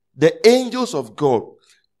 The angels of God,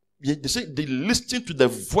 they say they listen to the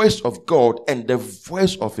voice of God and the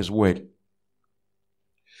voice of his word.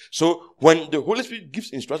 So when the Holy Spirit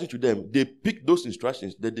gives instruction to them, they pick those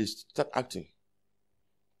instructions, then they start acting.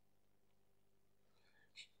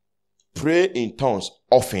 Pray in tongues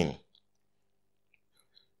often.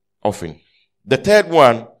 Often. The third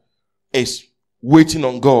one is waiting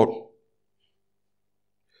on God.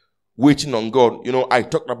 Waiting on God. I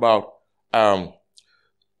talked about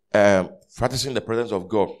practicing the presence of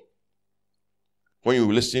God. When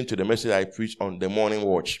you listen to the message I preach on the morning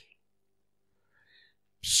watch.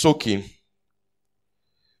 Soaking.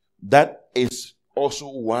 That is also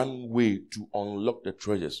one way to unlock the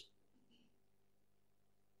treasures.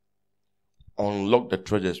 Unlock the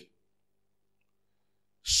treasures.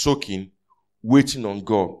 Soaking, waiting on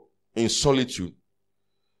God in solitude.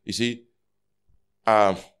 You see,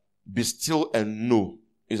 be still and know.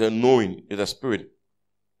 It's a knowing, it's a spirit.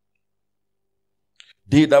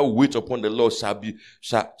 They that wait upon the Lord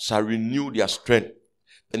shall renew their strength.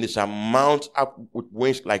 And they shall mount up with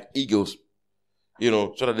wings like eagles,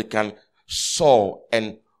 so that they can soar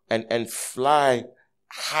and fly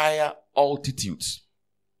higher altitudes.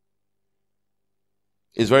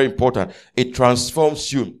 It's very important. It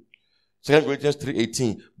transforms you. 2 Corinthians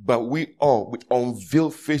 3:18. But we all, with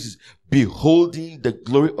unveiled faces, beholding the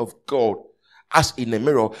glory of God, as in a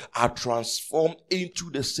mirror, are transformed into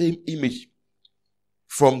the same image,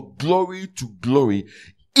 from glory to glory,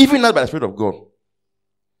 even as by the Spirit of God.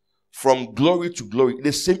 From glory to glory,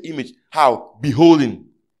 the same image. How? Beholding.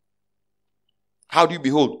 How do you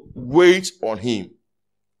behold? Wait on him.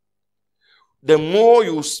 The more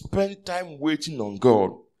you spend time waiting on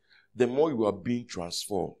God, the more you are being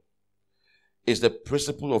transformed. It's the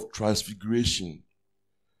principle of transfiguration.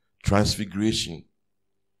 Transfiguration.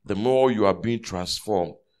 The more you are being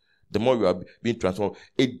transformed,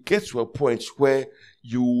 it gets to a point where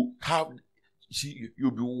you'll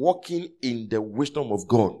be walking in the wisdom of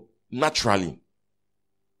God naturally.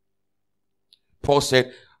 Paul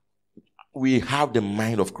said, we have the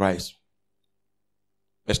mind of Christ.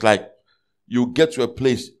 It's like you get to a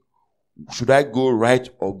place, should I go right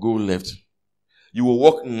or go left? You will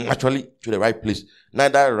walk naturally to the right place.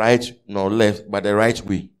 Neither right nor left, but the right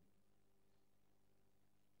way.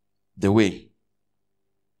 The way.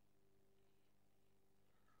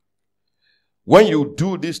 When you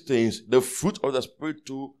do these things, the fruit of the Spirit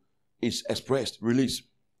too is expressed, released.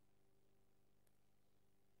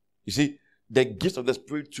 You see, the gifts of the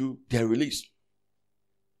Spirit too, they are released.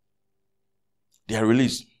 They are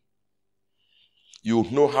released. You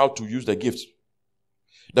know how to use the gifts.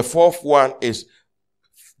 The fourth one is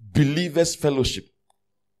believers' fellowship.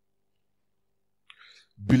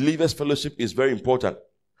 believers' fellowship is very important.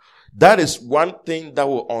 That is one thing that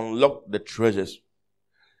will unlock the treasures.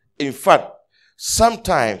 In fact,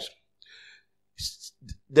 sometimes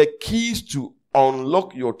the keys to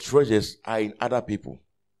unlock your treasures are in other people,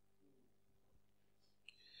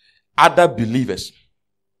 other believers.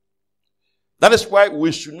 That is why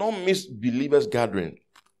we should not miss believers' gathering,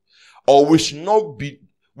 or we should not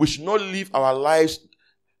live our lives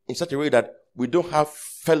in such a way that we don't have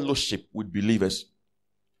fellowship with believers.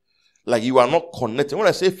 Like you are not connected. When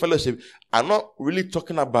I say fellowship, I'm not really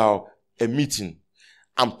talking about a meeting.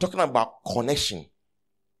 I'm talking about connection.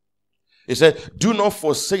 He said, do not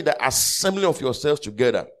forsake the assembling of yourselves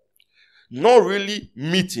together. Not really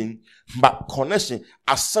meeting, but connection.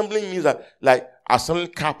 Assembling means that, like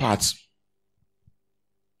assembling car parts.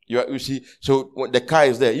 You see, so when the car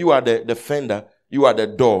is there, you are the fender, you are the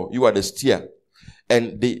door, you are the steer.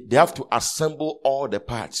 And they have to assemble all the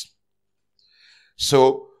parts.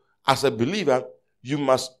 So, as a believer, you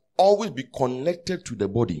must always be connected to the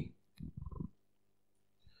body.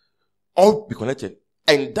 All be connected.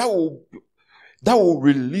 And that will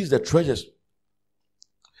release the treasures.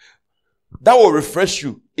 That will refresh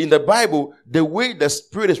you. In the Bible, the way the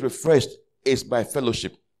Spirit is refreshed is by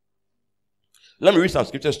fellowship. Let me read some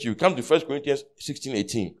scriptures to you. Come to 1 Corinthians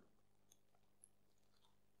 16:18.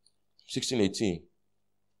 16:18.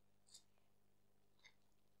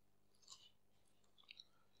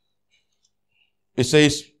 It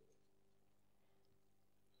says,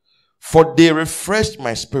 for they refreshed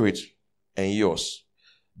my spirit and yours.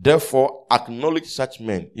 Therefore, acknowledge such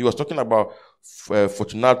men. He was talking about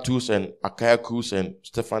Fortunatus and Achaicus and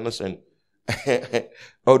Stephanus and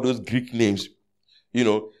all those Greek names. You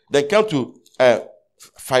know, then come to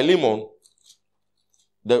Philemon,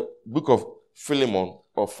 the book of Philemon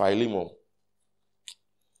or Philemon,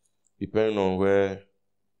 depending on where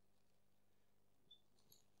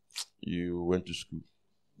you went to school.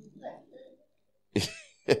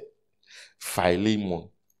 Philemon.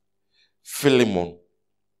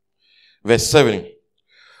 Verse 7.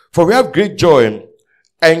 For we have great joy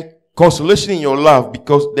and consolation in your love,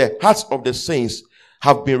 because the hearts of the saints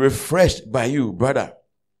have been refreshed by you, brother.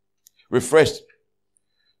 Refreshed.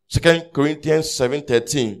 2 Corinthians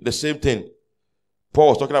 7:13, the same thing. Paul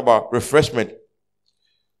was talking about refreshment.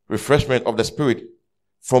 Refreshment of the Spirit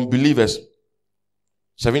from believers.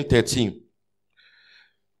 7:13.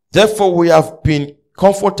 Therefore we have been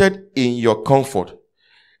comforted in your comfort,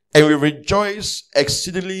 and we rejoice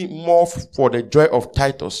exceedingly more for the joy of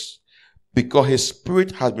Titus, because his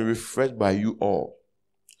spirit has been refreshed by you all.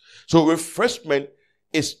 So refreshment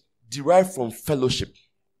is derived from fellowship.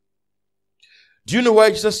 Do you know why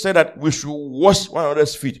Jesus said that we should wash one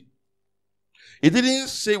another's feet? He didn't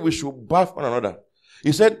say we should bath one another.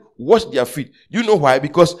 He said wash their feet. You know why?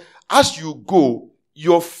 Because as you go,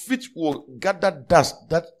 your feet will gather dust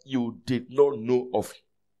that you did not know of.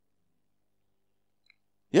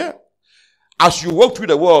 Yeah. As you walk through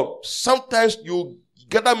the world, sometimes you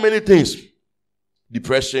gather many things.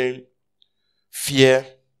 Depression, fear,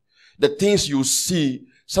 the things you see,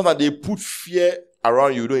 sometimes they put fear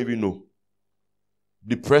around you don't even know.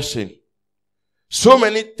 Depression. So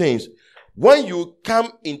many things. When you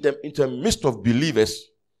come into the midst of believers,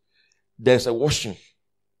 there's a washing.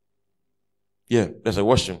 Yeah, there's a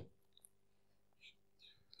washing.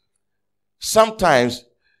 Sometimes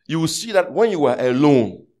you will see that when you are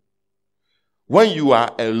alone,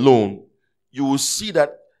 you will see that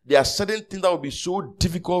there are certain things that will be so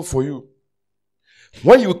difficult for you.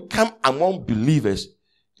 When you come among believers,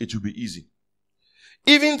 it will be easy.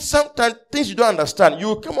 Even sometimes things you don't understand, you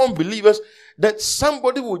will come among believers that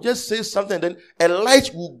somebody will just say something, and then a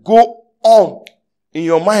light will go on in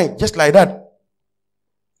your mind, just like that.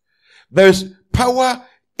 There is power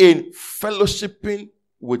in fellowshipping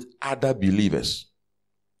with other believers.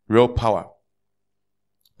 Real power.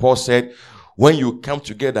 Paul said, when you come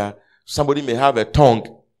together, somebody may have a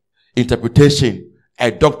tongue, interpretation,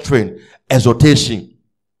 a doctrine, exhortation.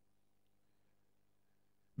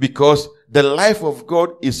 Because the life of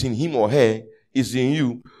God is in him or her, is in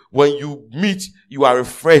you. When you meet, you are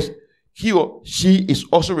refreshed. He or she is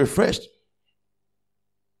also refreshed.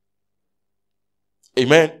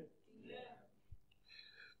 Amen.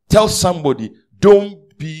 Tell somebody,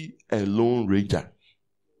 don't be a lone ranger.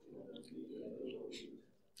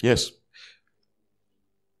 Yes.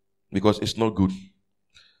 Because it's not good.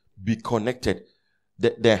 Be connected.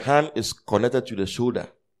 The hand is connected to the shoulder.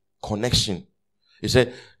 Connection. He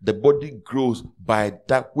said, the body grows by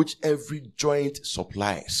that which every joint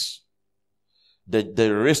supplies.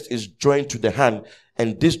 The wrist is joined to the hand,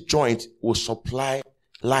 and this joint will supply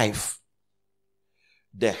life.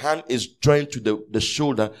 the hand is joined to the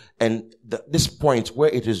shoulder, and this point where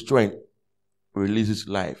it is joined releases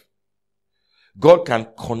life. God can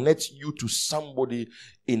connect you to somebody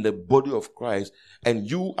in the body of Christ, and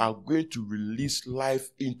you are going to release life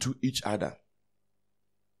into each other.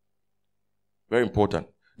 Very important.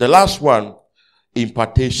 The last one,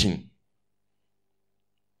 impartation.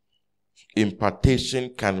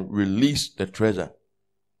 Impartation can release the treasure.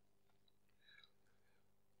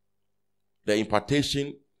 The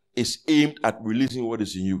impartation is aimed at releasing what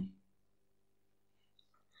is in you.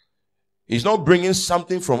 It's not bringing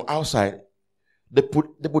something from outside. The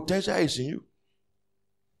potential is in you.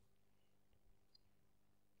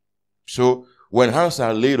 So when hands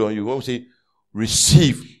are laid on you, when we say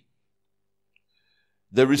receive,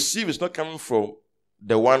 the receive is not coming from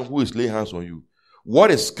the one who is laying hands on you.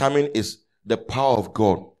 What is coming is the power of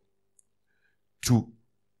God to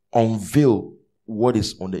unveil what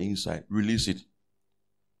is on the inside. Release it.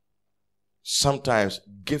 Sometimes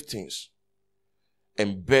giftings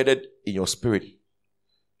embedded in your spirit,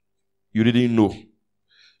 you didn't know.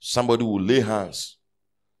 Somebody will lay hands.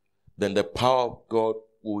 Then the power of God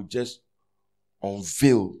will just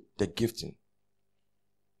unveil the gifting.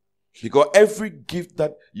 Because every gift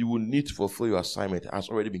that you will need to fulfill your assignment has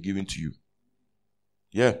already been given to you.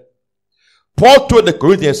 Yeah. Paul told the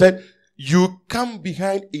Corinthians, said, you come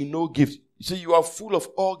behind in no gift. He said, you are full of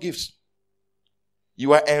all gifts.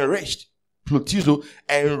 You are enriched. Plutizo,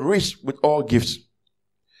 enriched with all gifts.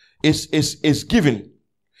 It's given.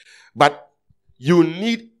 But you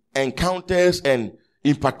need encounters and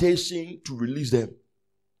impartation to release them.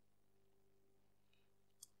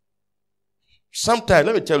 Sometimes,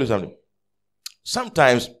 let me tell you something.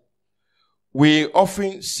 Sometimes we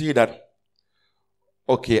often see that,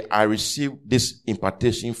 okay, I received this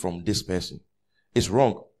impartation from this person. It's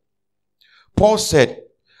wrong. Paul said,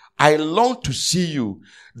 I long to see you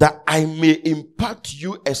that I may impart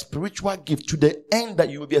you a spiritual gift to the end that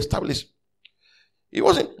you will be established. It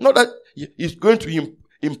wasn't, not that he's going to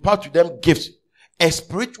impart to them gifts, a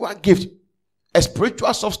spiritual gift, a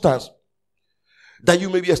spiritual substance that you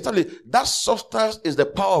may be established. That substance is the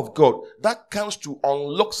power of God that comes to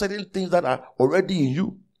unlock certain things that are already in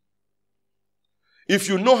you. If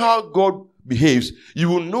you know how God behaves, you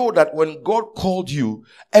will know that when God called you,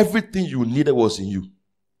 everything you needed was in you.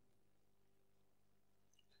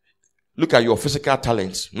 Look at your physical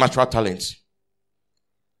talents, natural talents.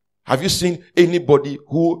 Have you seen anybody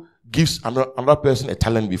who gives another person a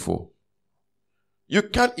talent before? You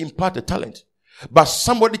can't impart a talent, but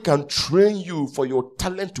somebody can train you for your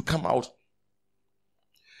talent to come out.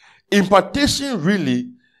 Impartation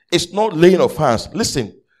really is not laying of hands.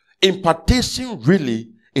 Listen, impartation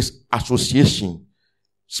really is association,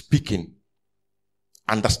 speaking,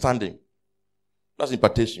 understanding. That's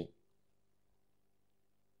impartation.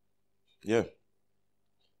 Yeah.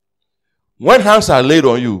 When hands are laid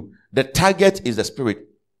on you, the target is the spirit.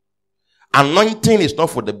 Anointing is not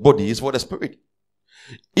for the body, it's for the spirit.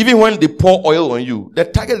 Even when they pour oil on you, the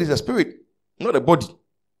target is the spirit, not the body.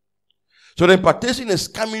 So the impartation is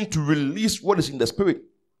coming to release what is in the spirit.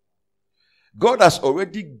 God has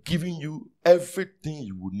already given you everything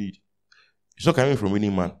you would need. It's not coming from any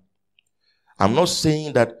man. I'm not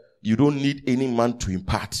saying that you don't need any man to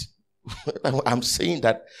impart. I'm saying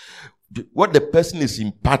that what the person is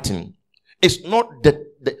imparting is not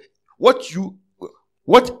what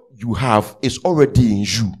you have is already in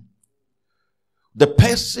you. The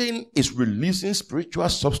person is releasing spiritual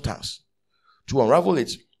substance to unravel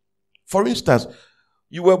it. For instance,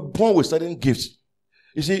 you were born with certain gifts.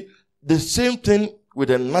 You see, the same thing with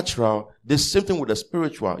the natural, the same thing with the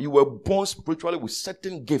spiritual. You were born spiritually with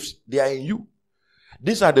certain gifts. They are in you.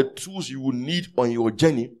 These are the tools you will need on your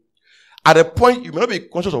journey. At a point, you may not be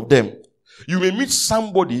conscious of them. You may meet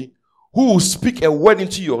somebody who will speak a word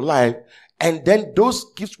into your life, and then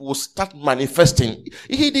those gifts will start manifesting.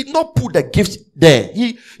 He did not put the gift there.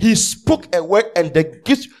 He spoke a word and the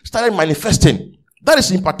gift started manifesting. That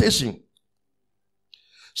is impartation.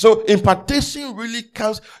 So impartation really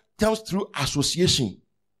comes through association.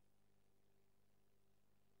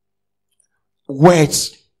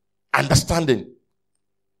 Words, understanding.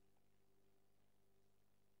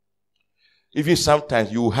 Even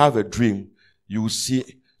sometimes you will have a dream, you will see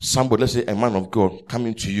somebody, let's say a man of God,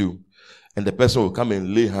 coming to you, and the person will come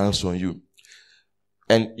and lay hands on you.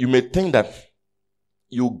 And you may think that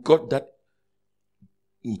you got that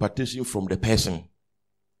impartation from the person.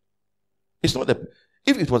 It's not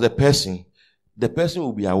if it was a person, the person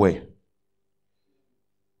will be aware.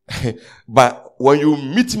 But when you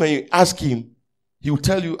meet him and you ask him, he will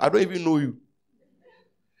tell you, I don't even know you.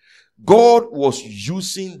 God was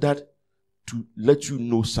using that to let you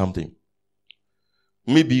know something.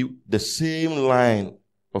 Maybe the same line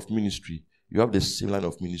of ministry. You have the same line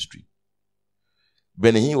of ministry.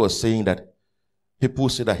 When he was saying that people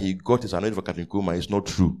say that he got his anointing from Catherine Coleman, it's not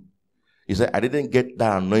true. He said, I didn't get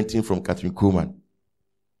that anointing from Catherine Coleman.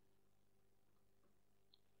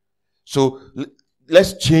 So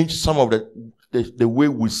let's change some of the way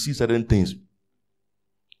we see certain things.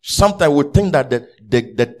 Sometimes we think that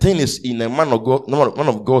the thing is in a man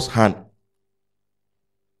of God's hand.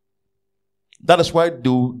 That is why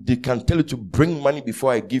they can tell you to bring money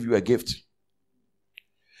before I give you a gift.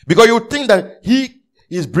 Because you think that he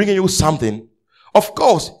is bringing you something. Of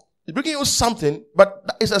course, he's bringing you something, but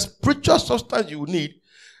it's a spiritual substance you need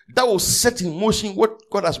that will set in motion what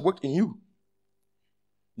God has worked in you.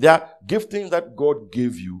 There are giftings that God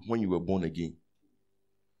gave you when you were born again.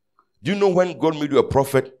 Do you know when God made you a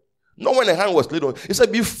prophet? Not when a hand was laid on. He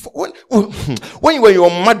said, before, when you were in your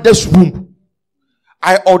mother's womb,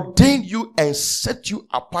 I ordained you and set you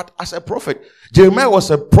apart as a prophet. Jeremiah was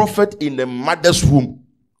a prophet in the mother's womb.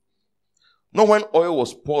 Not when oil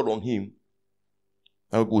was poured on him.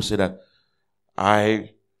 And people say that I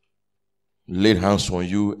laid hands on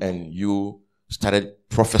you and you started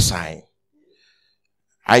prophesying.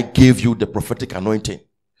 I gave you the prophetic anointing.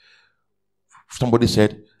 Somebody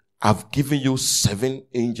said, I've given you 7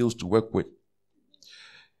 angels to work with.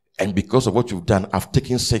 And because of what you've done, I've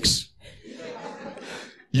taken 6.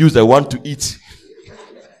 Use the 1 to eat.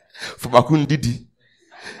 For Makun Didi.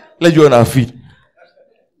 Let you on our feet.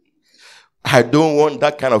 I don't want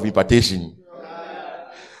that kind of impartation.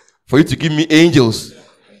 For you to give me angels.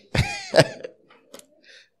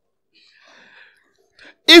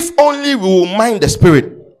 If only we will mind the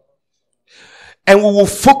spirit and we will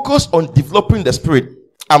focus on developing the spirit,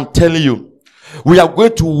 I'm telling you, we are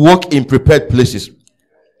going to walk in prepared places.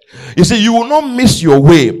 You see, you will not miss your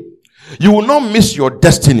way. You will not miss your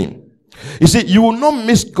destiny. You see, you will not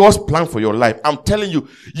miss God's plan for your life. I'm telling you,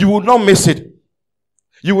 you will not miss it.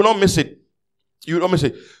 You will not miss it. You will not miss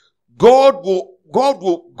it. God will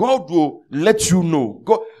let you know.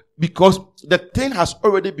 God, because the thing has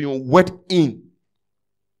already been worked in.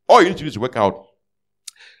 All you need to do is work out.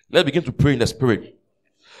 Let's begin to pray in the spirit.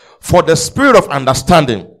 For the spirit of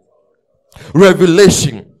understanding,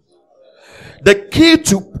 revelation, the key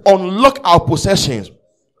to unlock our possessions,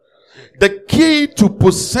 the key to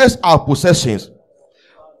possess our possessions,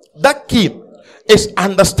 that key is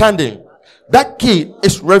understanding. That key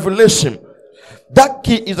is revelation. That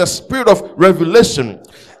key is the spirit of revelation,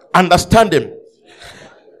 understanding.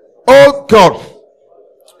 Oh God,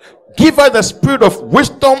 give us the spirit of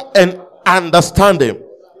wisdom and understanding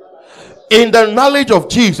in the knowledge of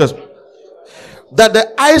Jesus, that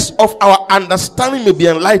the eyes of our understanding may be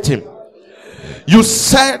enlightened. You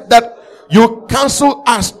said that you counsel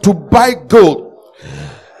us to buy gold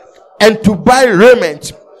and to buy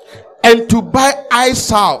raiment and to buy eye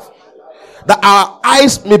salve, that our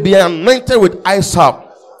eyes may be anointed with eye salve.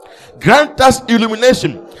 Grant us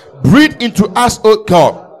illumination. Breathe into us, O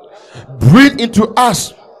God. Breathe into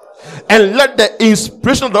us. And let the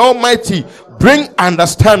inspiration of the Almighty bring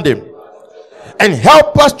understanding. And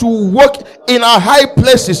help us to walk in our high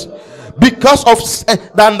places because of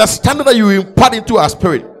the understanding that you impart into our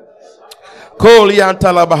spirit.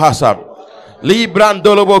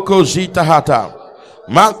 Librandoloboko zitahata.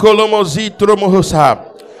 Mankolomo zitromohosa.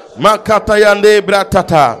 Makatayande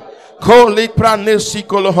bratata. Koli pranesi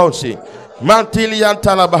kolohosi. Mantilian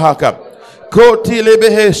talabahaka. Koti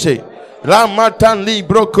lebehese. Ramatan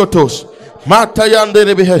librokotos. Matayande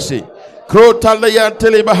lebehese. Krotalayan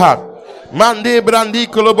telebahat. Mande brandi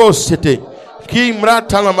kolobosete.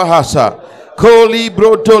 Kimrata mahasa. Koli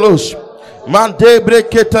brotolos. Mande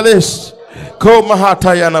breketales. Ko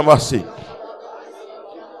mahatayana masi.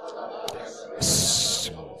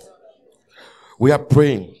 We are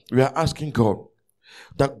praying. We are asking God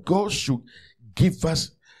that God should give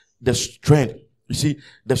us the strength. You see,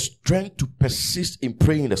 the strength to persist in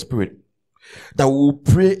praying in the spirit. That we will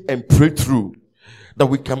pray and pray through. That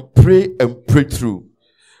we can pray and pray through.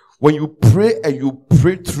 When you pray and you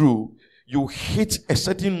pray through, you hit a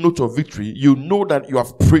certain note of victory. You know that you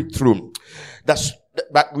have prayed through.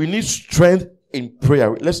 But we need strength in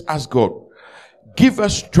prayer. Let's ask God. Give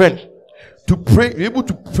us strength to pray, be able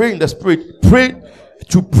to pray in the spirit, pray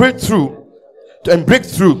to pray through, and break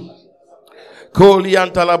through.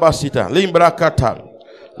 Kolianta labasita, limbrakata,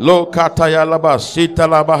 lo kataya labasita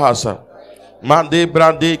labahasa, mande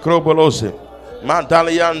brande krobolose,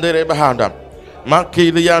 mandaliande rebahanda,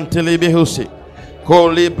 makiliante lebehuse,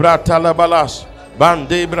 koli brata labalas,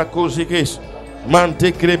 bande brakuzikis,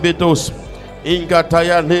 mante krebetos,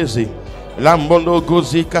 ingataya nezi, lambondo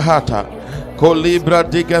gozi kahata. Kolibra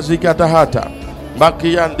digazikatahata.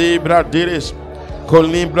 Makiandibra diris.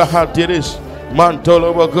 Kolibra hatiris.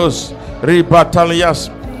 Mantolobogos.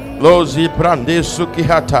 Ribatalias. Lozi brande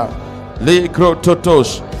sukihata. Ligro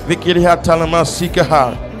totos.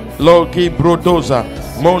 Vikirihatalamasikaha. Logi brodoza.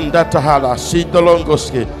 Mondatahala.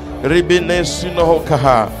 Sidolongoski. Ribine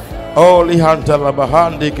sinohokaha. Oli hantala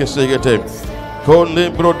bahandi kesegete. Konde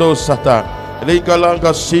brodosata.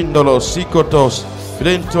 Ligalanga sindolo sikotos.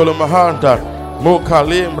 Lentolo mahanda.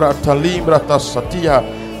 Mokalimbra talimbra tasatia.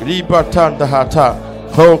 Ribatanda hata.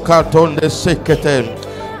 Hokatonde sekete.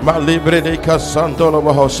 Malibre de kasandolo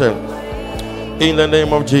bahosel. In the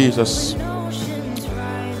name of Jesus.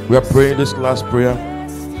 We are praying this last prayer.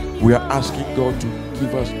 We are asking God to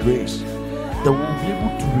give us grace that we will be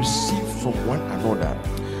able to receive from one another,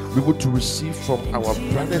 be able to receive from our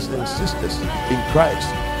brothers and sisters in Christ.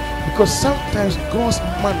 Because sometimes God's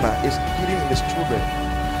manna is hidden in His children,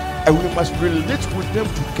 and we must relate with them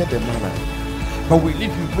to get the manna. But we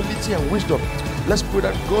need humility and wisdom. Let's pray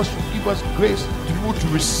that God should give us grace to be able to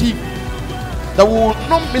receive, that we will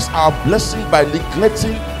not miss our blessing by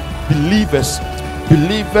neglecting believers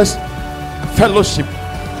fellowship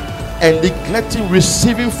and neglecting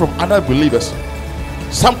receiving from other believers.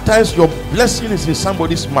 Sometimes your blessing is in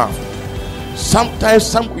somebody's mouth.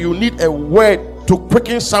 Sometimes you need a word to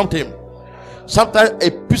quicken something. Sometimes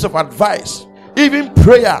a piece of advice, even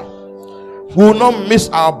prayer. We will not miss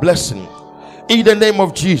our blessing. In the name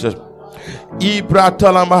of Jesus. Ibra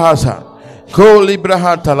talamahasa. Ko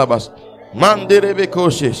librahan talabas. Manderebe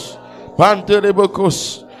koshes. Panterebe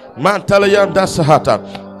kos. Mantalayanda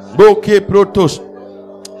sahata. Boke protos.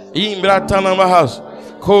 Imbra talamahas.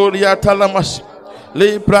 Koria talamas.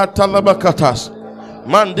 Libra talabakatas.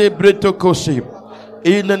 Mande breto kosi.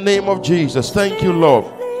 In the name of Jesus. Thank you, Lord.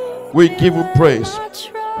 We give you praise.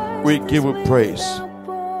 We give you praise.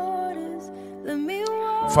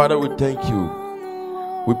 Father, we thank you.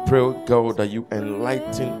 We pray, oh God, that you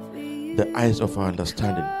enlighten the eyes of our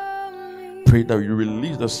understanding. Pray that you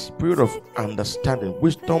release the spirit of understanding,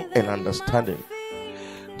 wisdom and understanding.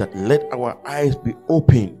 That let our eyes be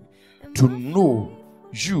open to know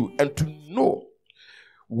you and to know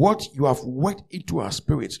what you have worked into our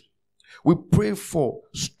spirits. We pray for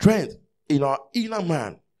strength in our inner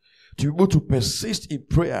man to be able to persist in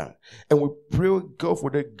prayer. And we pray, oh God, for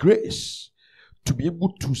the grace to be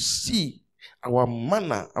able to see our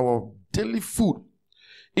manna, our daily food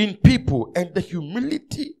in people, and the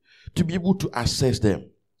humility to be able to access them.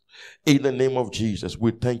 In the name of Jesus,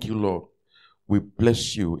 we thank you, Lord. We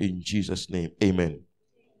bless you in Jesus' name. Amen.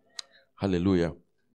 Hallelujah.